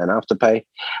and Afterpay.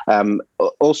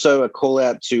 Also, a call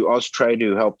out to Austrade,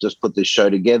 who helped us put this show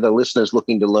together. Listeners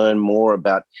looking to learn more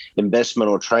about investment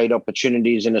or trade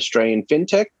opportunities in Australian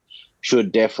fintech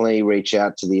should definitely reach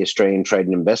out to the Australian Trade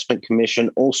and Investment Commission,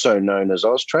 also known as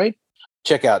Austrade.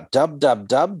 Check out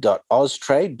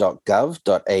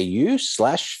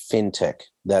www.austrade.gov.au/fintech.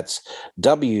 That's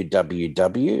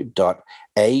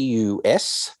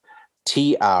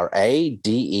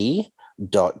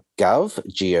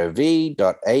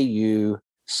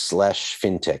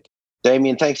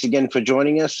Damien, thanks again for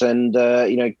joining us, and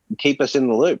keep us in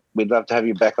the loop. We'd love to have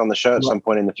you back on the show at some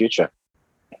point in the future.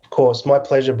 Of course, my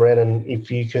pleasure, Brett. And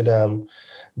if you could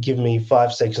give me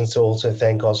 5 seconds to also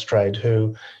thank Austrade,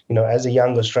 who, as a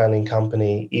young Australian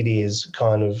company, it is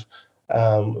kind of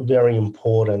very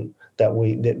important that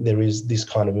there is this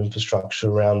kind of infrastructure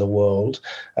around the world,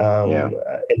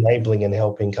 enabling and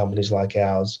helping companies like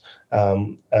ours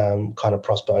kind of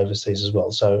prosper overseas as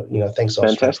well. So, thanks,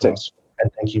 Austrade. Fantastic.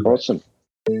 And thank you. Awesome.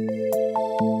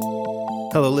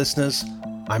 Hello, listeners.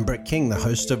 I'm Brett King, the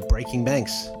host of Breaking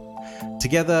Banks.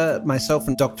 Together, myself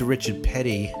and Dr. Richard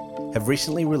Petty have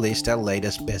recently released our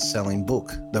latest best-selling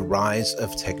book, The Rise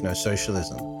of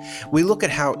Techno-Socialism. We look at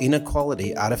how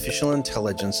inequality, artificial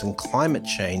intelligence, and climate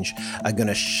change are going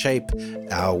to shape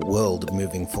our world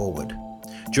moving forward.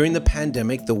 During the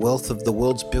pandemic, the wealth of the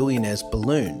world's billionaires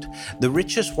ballooned. The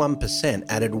richest 1%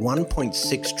 added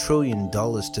 $1.6 trillion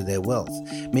to their wealth,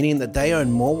 meaning that they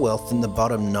own more wealth than the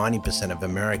bottom 90% of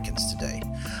Americans today.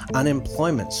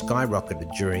 Unemployment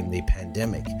skyrocketed during the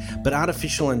pandemic, but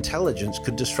artificial intelligence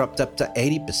could disrupt up to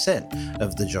 80%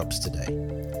 of the jobs today.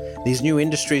 These new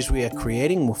industries we are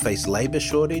creating will face labor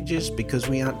shortages because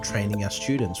we aren't training our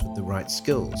students with the right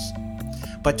skills.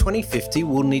 By 2050,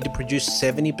 we'll need to produce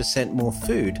 70% more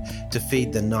food to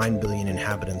feed the 9 billion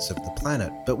inhabitants of the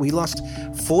planet, but we lost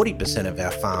 40% of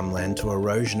our farmland to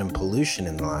erosion and pollution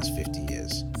in the last 50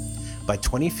 years. By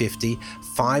 2050,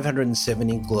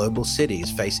 570 global cities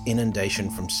face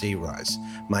inundation from sea rise.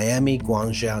 Miami,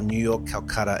 Guangzhou, New York,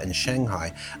 Calcutta, and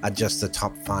Shanghai are just the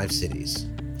top 5 cities.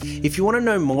 If you want to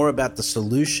know more about the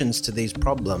solutions to these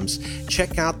problems,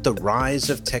 check out The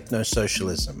Rise of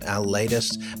Techno-Socialism, our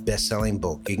latest best-selling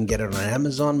book. You can get it on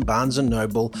Amazon, Barnes &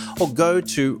 Noble, or go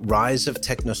to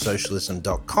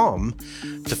riseoftechnosocialism.com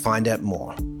to find out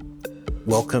more.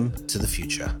 Welcome to the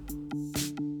future.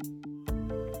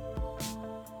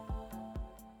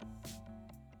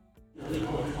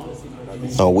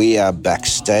 We are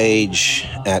backstage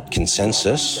at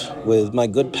Consensus with my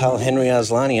good pal Henry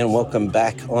Aslani, and welcome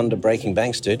back on to Breaking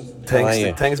Banks, dude.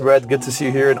 Thanks, Brad. Good to see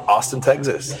you here in Austin,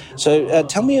 Texas. So,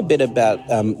 tell me a bit about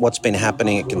what's been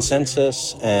happening at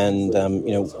Consensus, and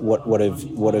what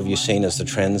have you seen as the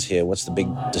trends here? What's the big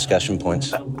discussion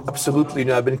points?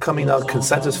 Absolutely. I've been coming out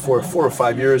Consensus for 4 or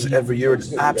 5 years. Every year,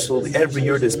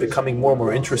 it's becoming more and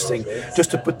more interesting.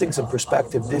 Just to put things in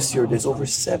perspective, this year there's over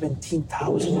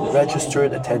 17,000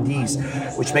 registered attendees,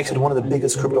 which makes it one of the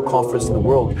biggest crypto conferences in the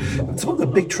world. Some of the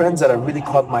big trends that have really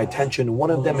caught my attention, one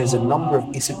of them is a number of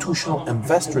institutional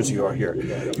investors who are here.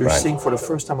 You're seeing for the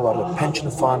first time a lot of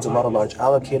pension funds, a lot of large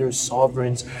allocators,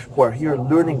 sovereigns who are here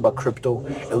learning about crypto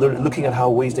and looking at how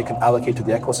ways they can allocate to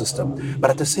the ecosystem. But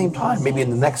at the same time, maybe in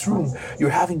the next room, you're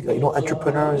having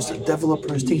entrepreneurs,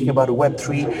 developers thinking about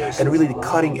Web3 and really the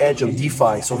cutting edge of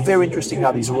DeFi. So very interesting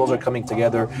how these roles are coming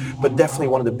together. But definitely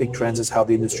one of the big trends is how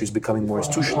the industry is becoming more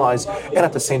institutionalized, and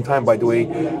at the same time, by the way,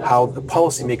 how the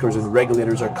policymakers and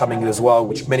regulators are coming in as well,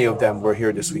 which many of them were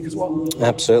here this week as well.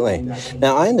 Absolutely.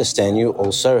 Now, I understand you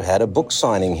also had a book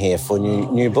signing here for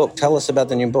new book. Tell us about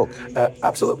the new book.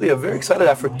 Absolutely. I'm very excited.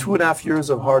 After 2.5 years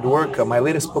of hard work, my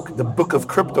latest book, The Book of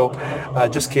Crypto,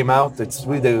 just came out. It's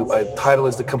really the title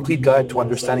is The Complete Guide to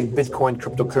Understanding Bitcoin,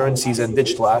 Cryptocurrencies, and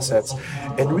Digital Assets.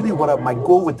 And really my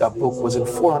goal with that book was in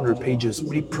 400 pages,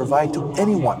 really provide to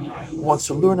anyone who wants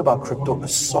to learn about crypto a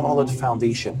solid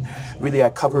foundation. Really, I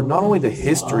covered not only the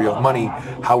history of money,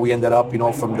 how we ended up,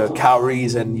 from the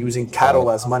cowries and using cattle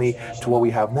as money to what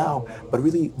we have now, but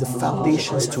really the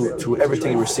foundations to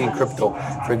everything we're seeing in crypto.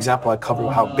 For example, I covered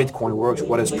how Bitcoin works,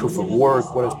 what is proof of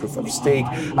work, what is proof of stake.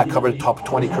 I covered the top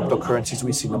 20 cryptocurrencies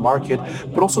we see in the market,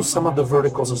 but also some of the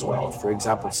verticals as well. For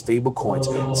example, stable coins,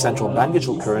 central bank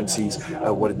digital currencies,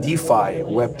 what DeFi,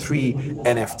 Web3,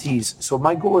 NFTs. So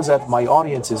my goal is that my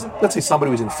audience is, let's say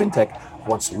somebody who's in fintech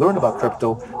wants to learn about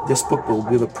crypto, this book will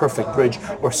give a perfect bridge,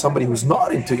 or somebody who's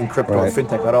not in crypto or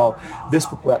fintech at all, this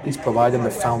book will at least provide them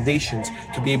the foundations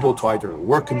to be able to either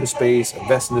work in the space,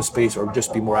 invest in the space, or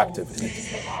just be more active in it.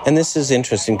 And this is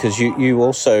interesting because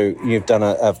you've done,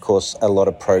 of course, a lot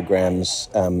of programs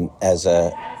as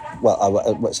an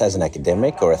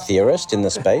academic or a theorist in the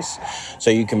space. So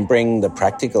you can bring the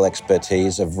practical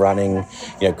expertise of running,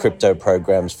 crypto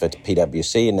programs for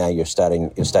PwC, and now you're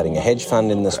starting a hedge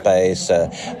fund in the space.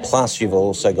 Plus, you've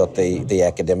also got the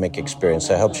academic experience.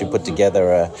 So it helps you put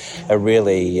together a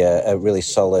really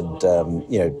solid,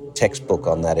 textbook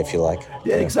on that, if you like.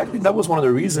 Yeah, exactly. That was one of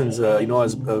the reasons.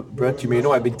 As Brett, you may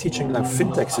know, I've been teaching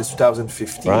fintech since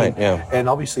 2015. Right. Yeah. And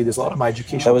obviously, there's a lot of my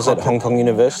education. That was at Hong Kong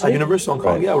University. University of Hong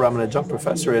Kong. Right. Yeah, where I'm an adjunct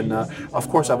professor, and of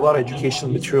course, I have a lot of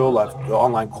educational material. I have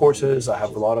online courses. I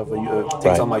have a lot of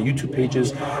things on my YouTube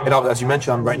pages. And as you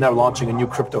mentioned, I'm right now launching a new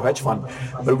crypto hedge fund.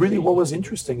 But really, what was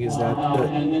interesting is that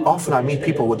often I meet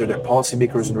people, whether they're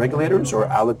policymakers and regulators or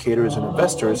allocators and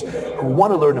investors, who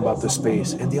want to learn about this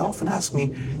space, and they often ask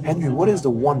me, Henry, what is the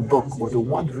one book or the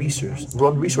one resource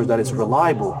that is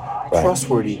reliable,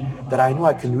 trustworthy, that I know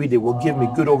I can read? It will give me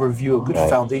good overview, a good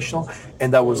foundational,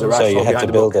 and that was the rationale behind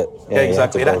the book. So you have to build it. Yeah,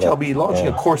 exactly. And actually, I'll be launching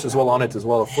a course as well on it as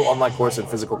well, a full online course and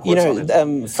physical course on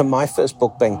it. For my first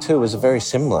book bank too, was very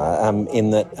similar in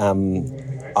that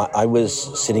I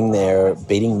was sitting there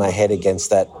beating my head against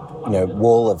that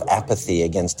wall of apathy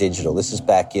against digital. This is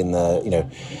back in the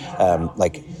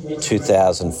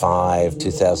 2005,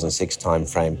 2006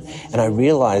 timeframe, and I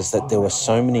realized that there were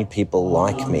so many people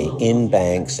like me in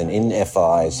banks and in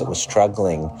FIs that were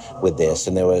struggling with this,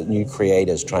 and there were new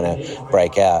creators trying to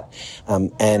break out,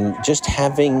 and just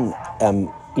having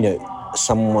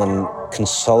someone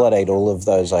consolidate all of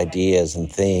those ideas and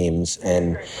themes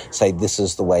and say this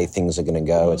is the way things are going to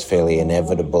go, it's fairly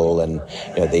inevitable, and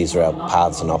these are our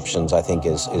paths and options, I think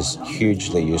is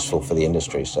hugely useful for the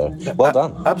industry. So well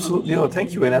done. Absolutely.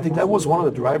 Thank you. And I think that was one of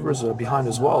the drivers behind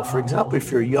as well. For example, if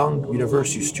you're a young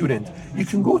university student, you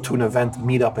can go to an event,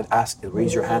 meet up and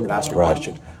raise your hand and ask a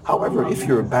question. However, if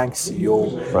you're a bank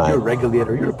CEO, you're a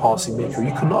regulator, you're a policymaker,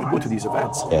 you cannot go to these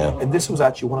events. Yeah. And this was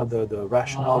actually one of the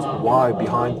rationales why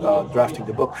behind drafting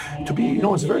the book.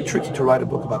 It's very tricky to write a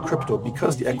book about crypto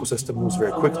because the ecosystem moves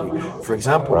very quickly. For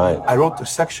example, I wrote a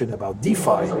section about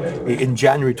DeFi in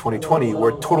January 2020,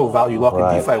 where total value lock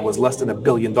in DeFi was less than $1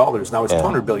 billion. Now it's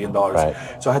 $200 billion.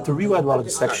 So I had to rewrite a lot of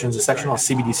the sections. The section on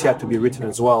CBDC had to be written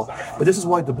as well. But this is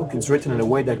why the book is written in a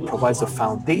way that provides the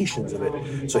foundations of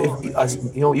it.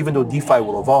 So even though DeFi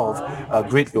will evolve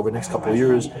greatly over the next couple of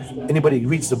years, anybody who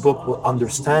reads the book will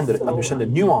understand the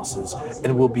nuances,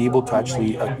 and will be able to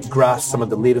actually grasp some of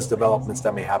the latest developments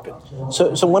that may happen.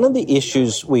 So one of the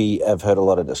issues we have heard a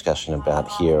lot of discussion about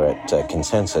here at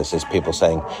Consensus is people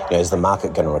saying, is the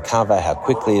market going to recover? How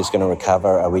quickly is it going to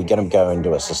recover? Are we going to go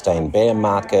into a sustained bear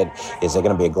market? Is there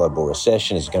going to be a global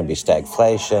recession? Is it going to be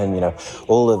stagflation?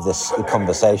 All of this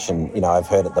conversation, I've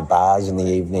heard at the bars in the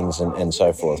evenings and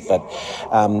so forth. But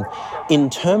in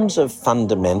terms of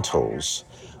fundamentals,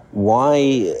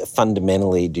 why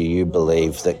fundamentally do you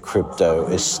believe that crypto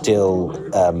is still,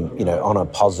 on a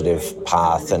positive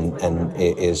path and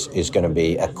is going to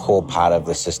be a core part of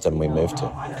the system we move to?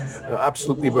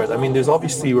 Absolutely, Brett.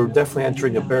 we're definitely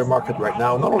entering a bear market right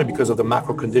now, not only because of the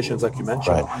macro conditions like you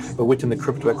mentioned, but within the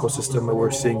crypto ecosystem, we're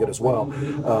seeing it as well.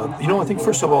 I think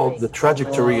first of all, the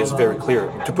trajectory is very clear.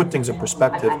 To put things in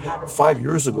perspective, 5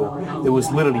 years ago, there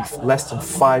was literally less than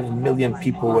 5 million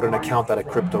people with an account at a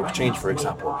crypto exchange, for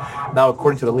example. Now,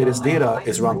 according to the latest data,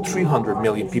 is around 300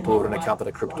 million people with an account at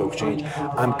a crypto exchange.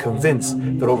 I'm convinced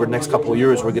that over the next couple of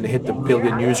years, we're going to hit the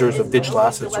billion users of digital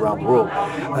assets around the world.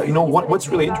 What's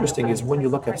really interesting is when you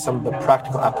look at some of the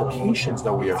practical applications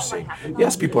that we are seeing.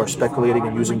 Yes, people are speculating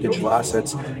and using digital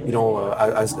assets,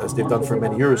 as they've done for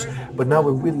many years. But now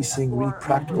we're really seeing really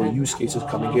practical use cases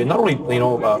coming in. Not only,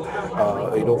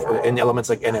 in elements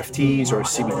like NFTs or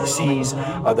CBDCs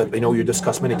that you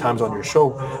discussed many times on your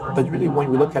show, but really when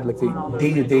we look at like the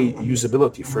day-to-day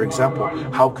usability. For example,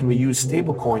 how can we use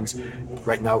stable coins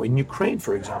right now in Ukraine,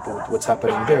 for example, with what's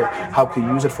happening there? How can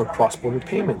we use it for cross-border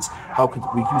payments? How could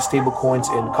we use stable coins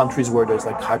in countries where there's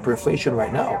like hyperinflation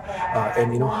right now?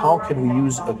 How can we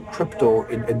use crypto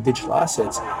in digital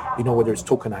assets, whether it's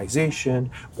tokenization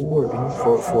or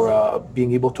for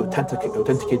being able to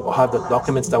authenticate or have the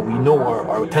documents that we know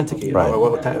are authenticated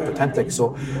or authentic.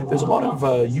 So there's a lot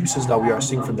of uses that we are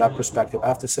seeing from that perspective. I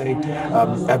have to say,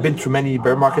 I've been through many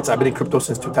bear markets. I've been in crypto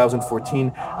since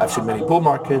 2014. I've seen many bull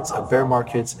markets, bear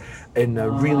markets, and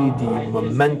really the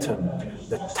momentum,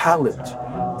 the talent,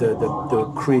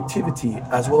 the creativity,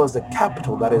 as well as the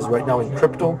capital that is right now in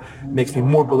crypto makes me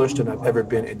more bullish than I've ever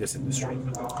been in this industry.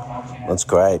 That's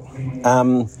great.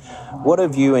 What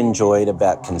have you enjoyed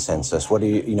about Consensus? What do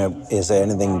is there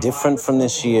anything different from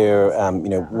this year?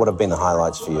 What have been the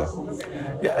highlights for you?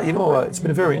 Yeah, it's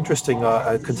been very interesting.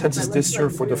 Consensus this year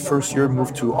for the first year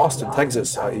moved to Austin,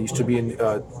 Texas. It used to be in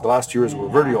the last years were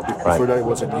Verdio. Before that, it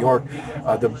was in New York.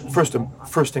 The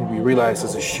first thing we realized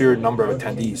is the sheer number of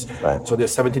attendees. So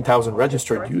there's 17,000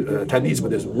 registered attendees,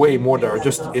 but there's way more that are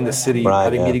just in the city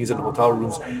having meetings in the hotel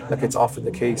rooms, like it's often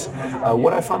the case.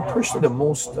 What I found personally the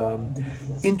most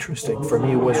interesting for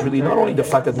me was really not only the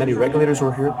fact that many regulators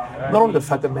were here, not only the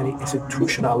fact that many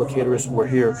institutional allocators were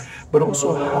here, but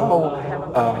also how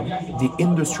the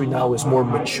industry now is more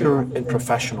mature and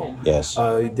professional. Yes.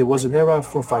 There was an era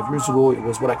 4 or 5 years ago, it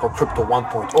was what I call crypto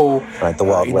 1.0. Right, the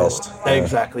Wild West.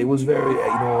 Exactly. It was very,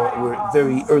 we're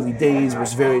very early days, it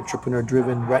was very entrepreneur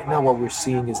driven. Right now what we're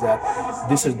seeing is that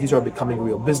these are becoming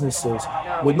real businesses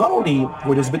with not only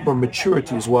where there's a bit more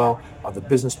maturity as well, the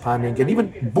business planning, and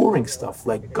even boring stuff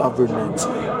like governance,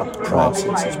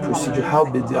 processes, procedure, how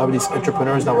these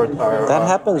entrepreneurs now are that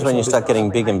happens when you start getting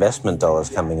big investment dollars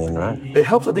coming in, right? It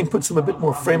helps, I think, put a bit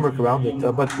more framework around it.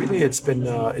 But really, it's been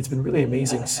really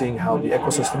amazing seeing how the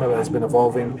ecosystem has been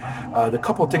evolving. The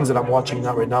couple of things that I'm watching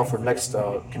right now for the next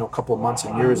couple of months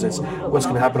and years is what's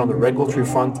going to happen on the regulatory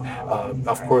front.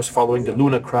 Of course, following the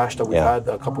Luna crash that we had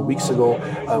a couple of weeks ago,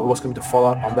 what's going to fall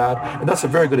out on that? And that's a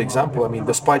very good example. I mean,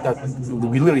 despite that,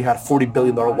 we literally had $40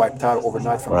 billion wiped out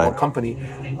overnight from one company.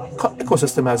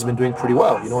 Ecosystem has been doing pretty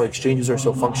well. Exchanges are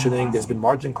still functioning. There's been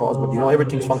margin calls, but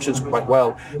everything functions quite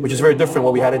well, which is very different from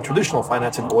what we had in traditional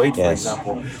finance in 2008, for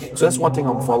example. So that's one thing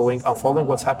I'm following. I'm following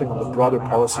what's happening on the broader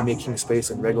policy making space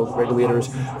and regulators,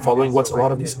 following what a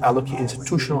lot of these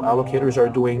institutional allocators are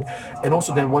doing, and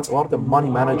also then what a lot of the money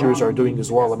managers are doing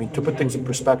as well. I mean, to put things in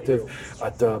perspective,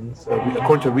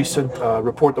 according to a recent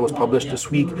report that was published this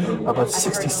week, about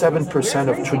 67%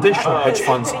 of traditional hedge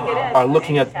funds are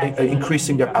looking at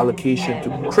increasing their allocation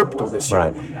to crypto this year.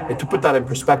 Right. And to put that in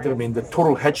perspective, I mean, the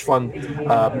total hedge fund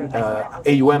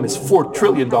AUM is $4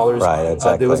 trillion. Right,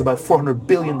 exactly. There was about $400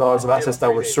 billion of assets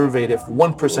that were surveyed. If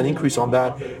 1% increase on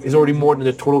that is already more than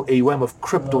the total AUM of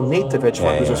crypto native hedge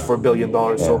funds, which is $4 billion.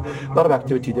 So a lot of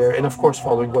activity there. And of course,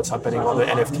 following what's happening on the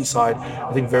NFT side,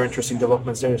 I think very interesting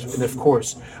developments there. And of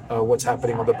course, what's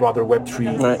happening on the broader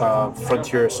Web3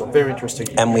 frontier. So very interesting.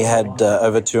 And we had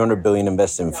over $200 billion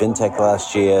invested in fintech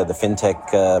last year. The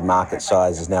fintech market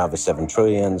size is now over $7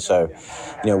 trillion. So,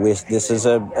 this is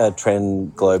a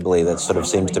trend globally that sort of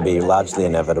seems to be largely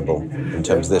inevitable in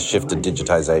terms of this shift to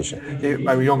digitization.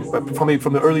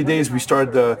 From the early days, we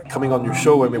started coming on your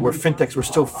show. I mean, where fintechs were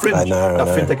still fringe. I know.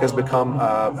 Fintech has become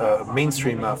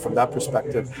mainstream from that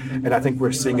perspective, and I think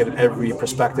we're seeing it in every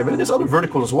perspective. And there's other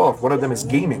verticals as well. One of them is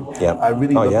gaming. Yeah. I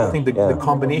think the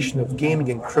combination of gaming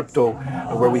and crypto,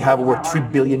 where we have over 3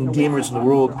 billion gamers in the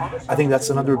world, I think that's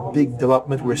another big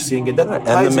development we're seeing. And that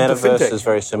ties and the into metaverse fintech. Is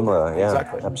very similar. Yeah,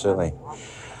 exactly. Absolutely.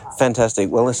 Fantastic.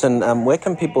 Well, listen, where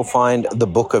can people find the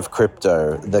Book of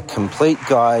Crypto, the complete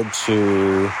guide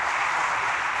to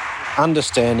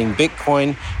understanding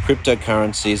Bitcoin,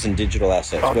 cryptocurrencies, and digital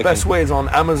assets? The best way is on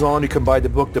Amazon. You can buy the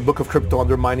Book of Crypto,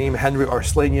 under my name, Henry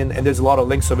Arslanian, and there's a lot of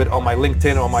links of it on my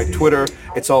LinkedIn, on my Twitter.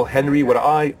 It's all Henry with an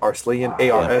I, Arslanian,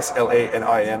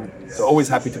 Arslanian. So always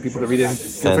happy to people to read it.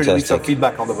 Feel free to leave some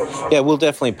feedback on the book. Yeah, we'll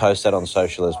definitely post that on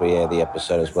social as we air the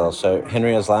episode as well. So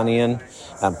Henry Arslanian,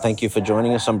 thank you for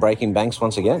joining us on Breaking Banks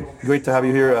once again. Great to have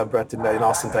you here, Brett, in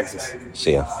Austin, Texas.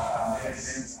 See ya.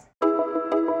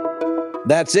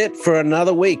 That's it for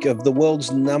another week of the world's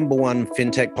 #1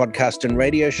 fintech podcast and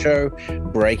radio show,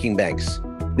 Breaking Banks.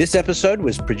 This episode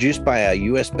was produced by our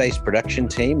US-based production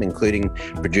team, including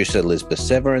producer Lisbeth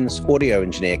Severance, audio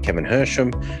engineer Kevin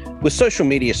Hersham, with social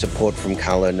media support from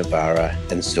Carlo Navarra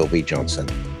and Sylvie Johnson.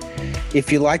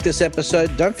 If you like this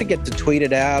episode, don't forget to tweet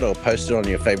it out or post it on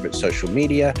your favorite social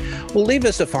media, or leave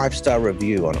us a 5-star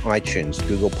review on iTunes,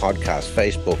 Google Podcasts,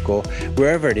 Facebook, or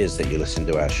wherever it is that you listen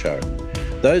to our show.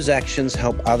 Those actions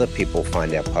help other people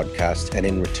find our podcast, and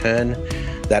in return,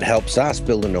 that helps us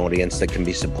build an audience that can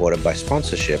be supported by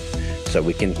sponsorship so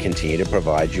we can continue to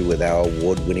provide you with our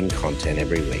award-winning content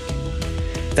every week.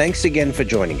 Thanks again for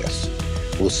joining us.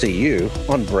 We'll see you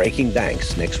on Breaking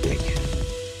Banks next week.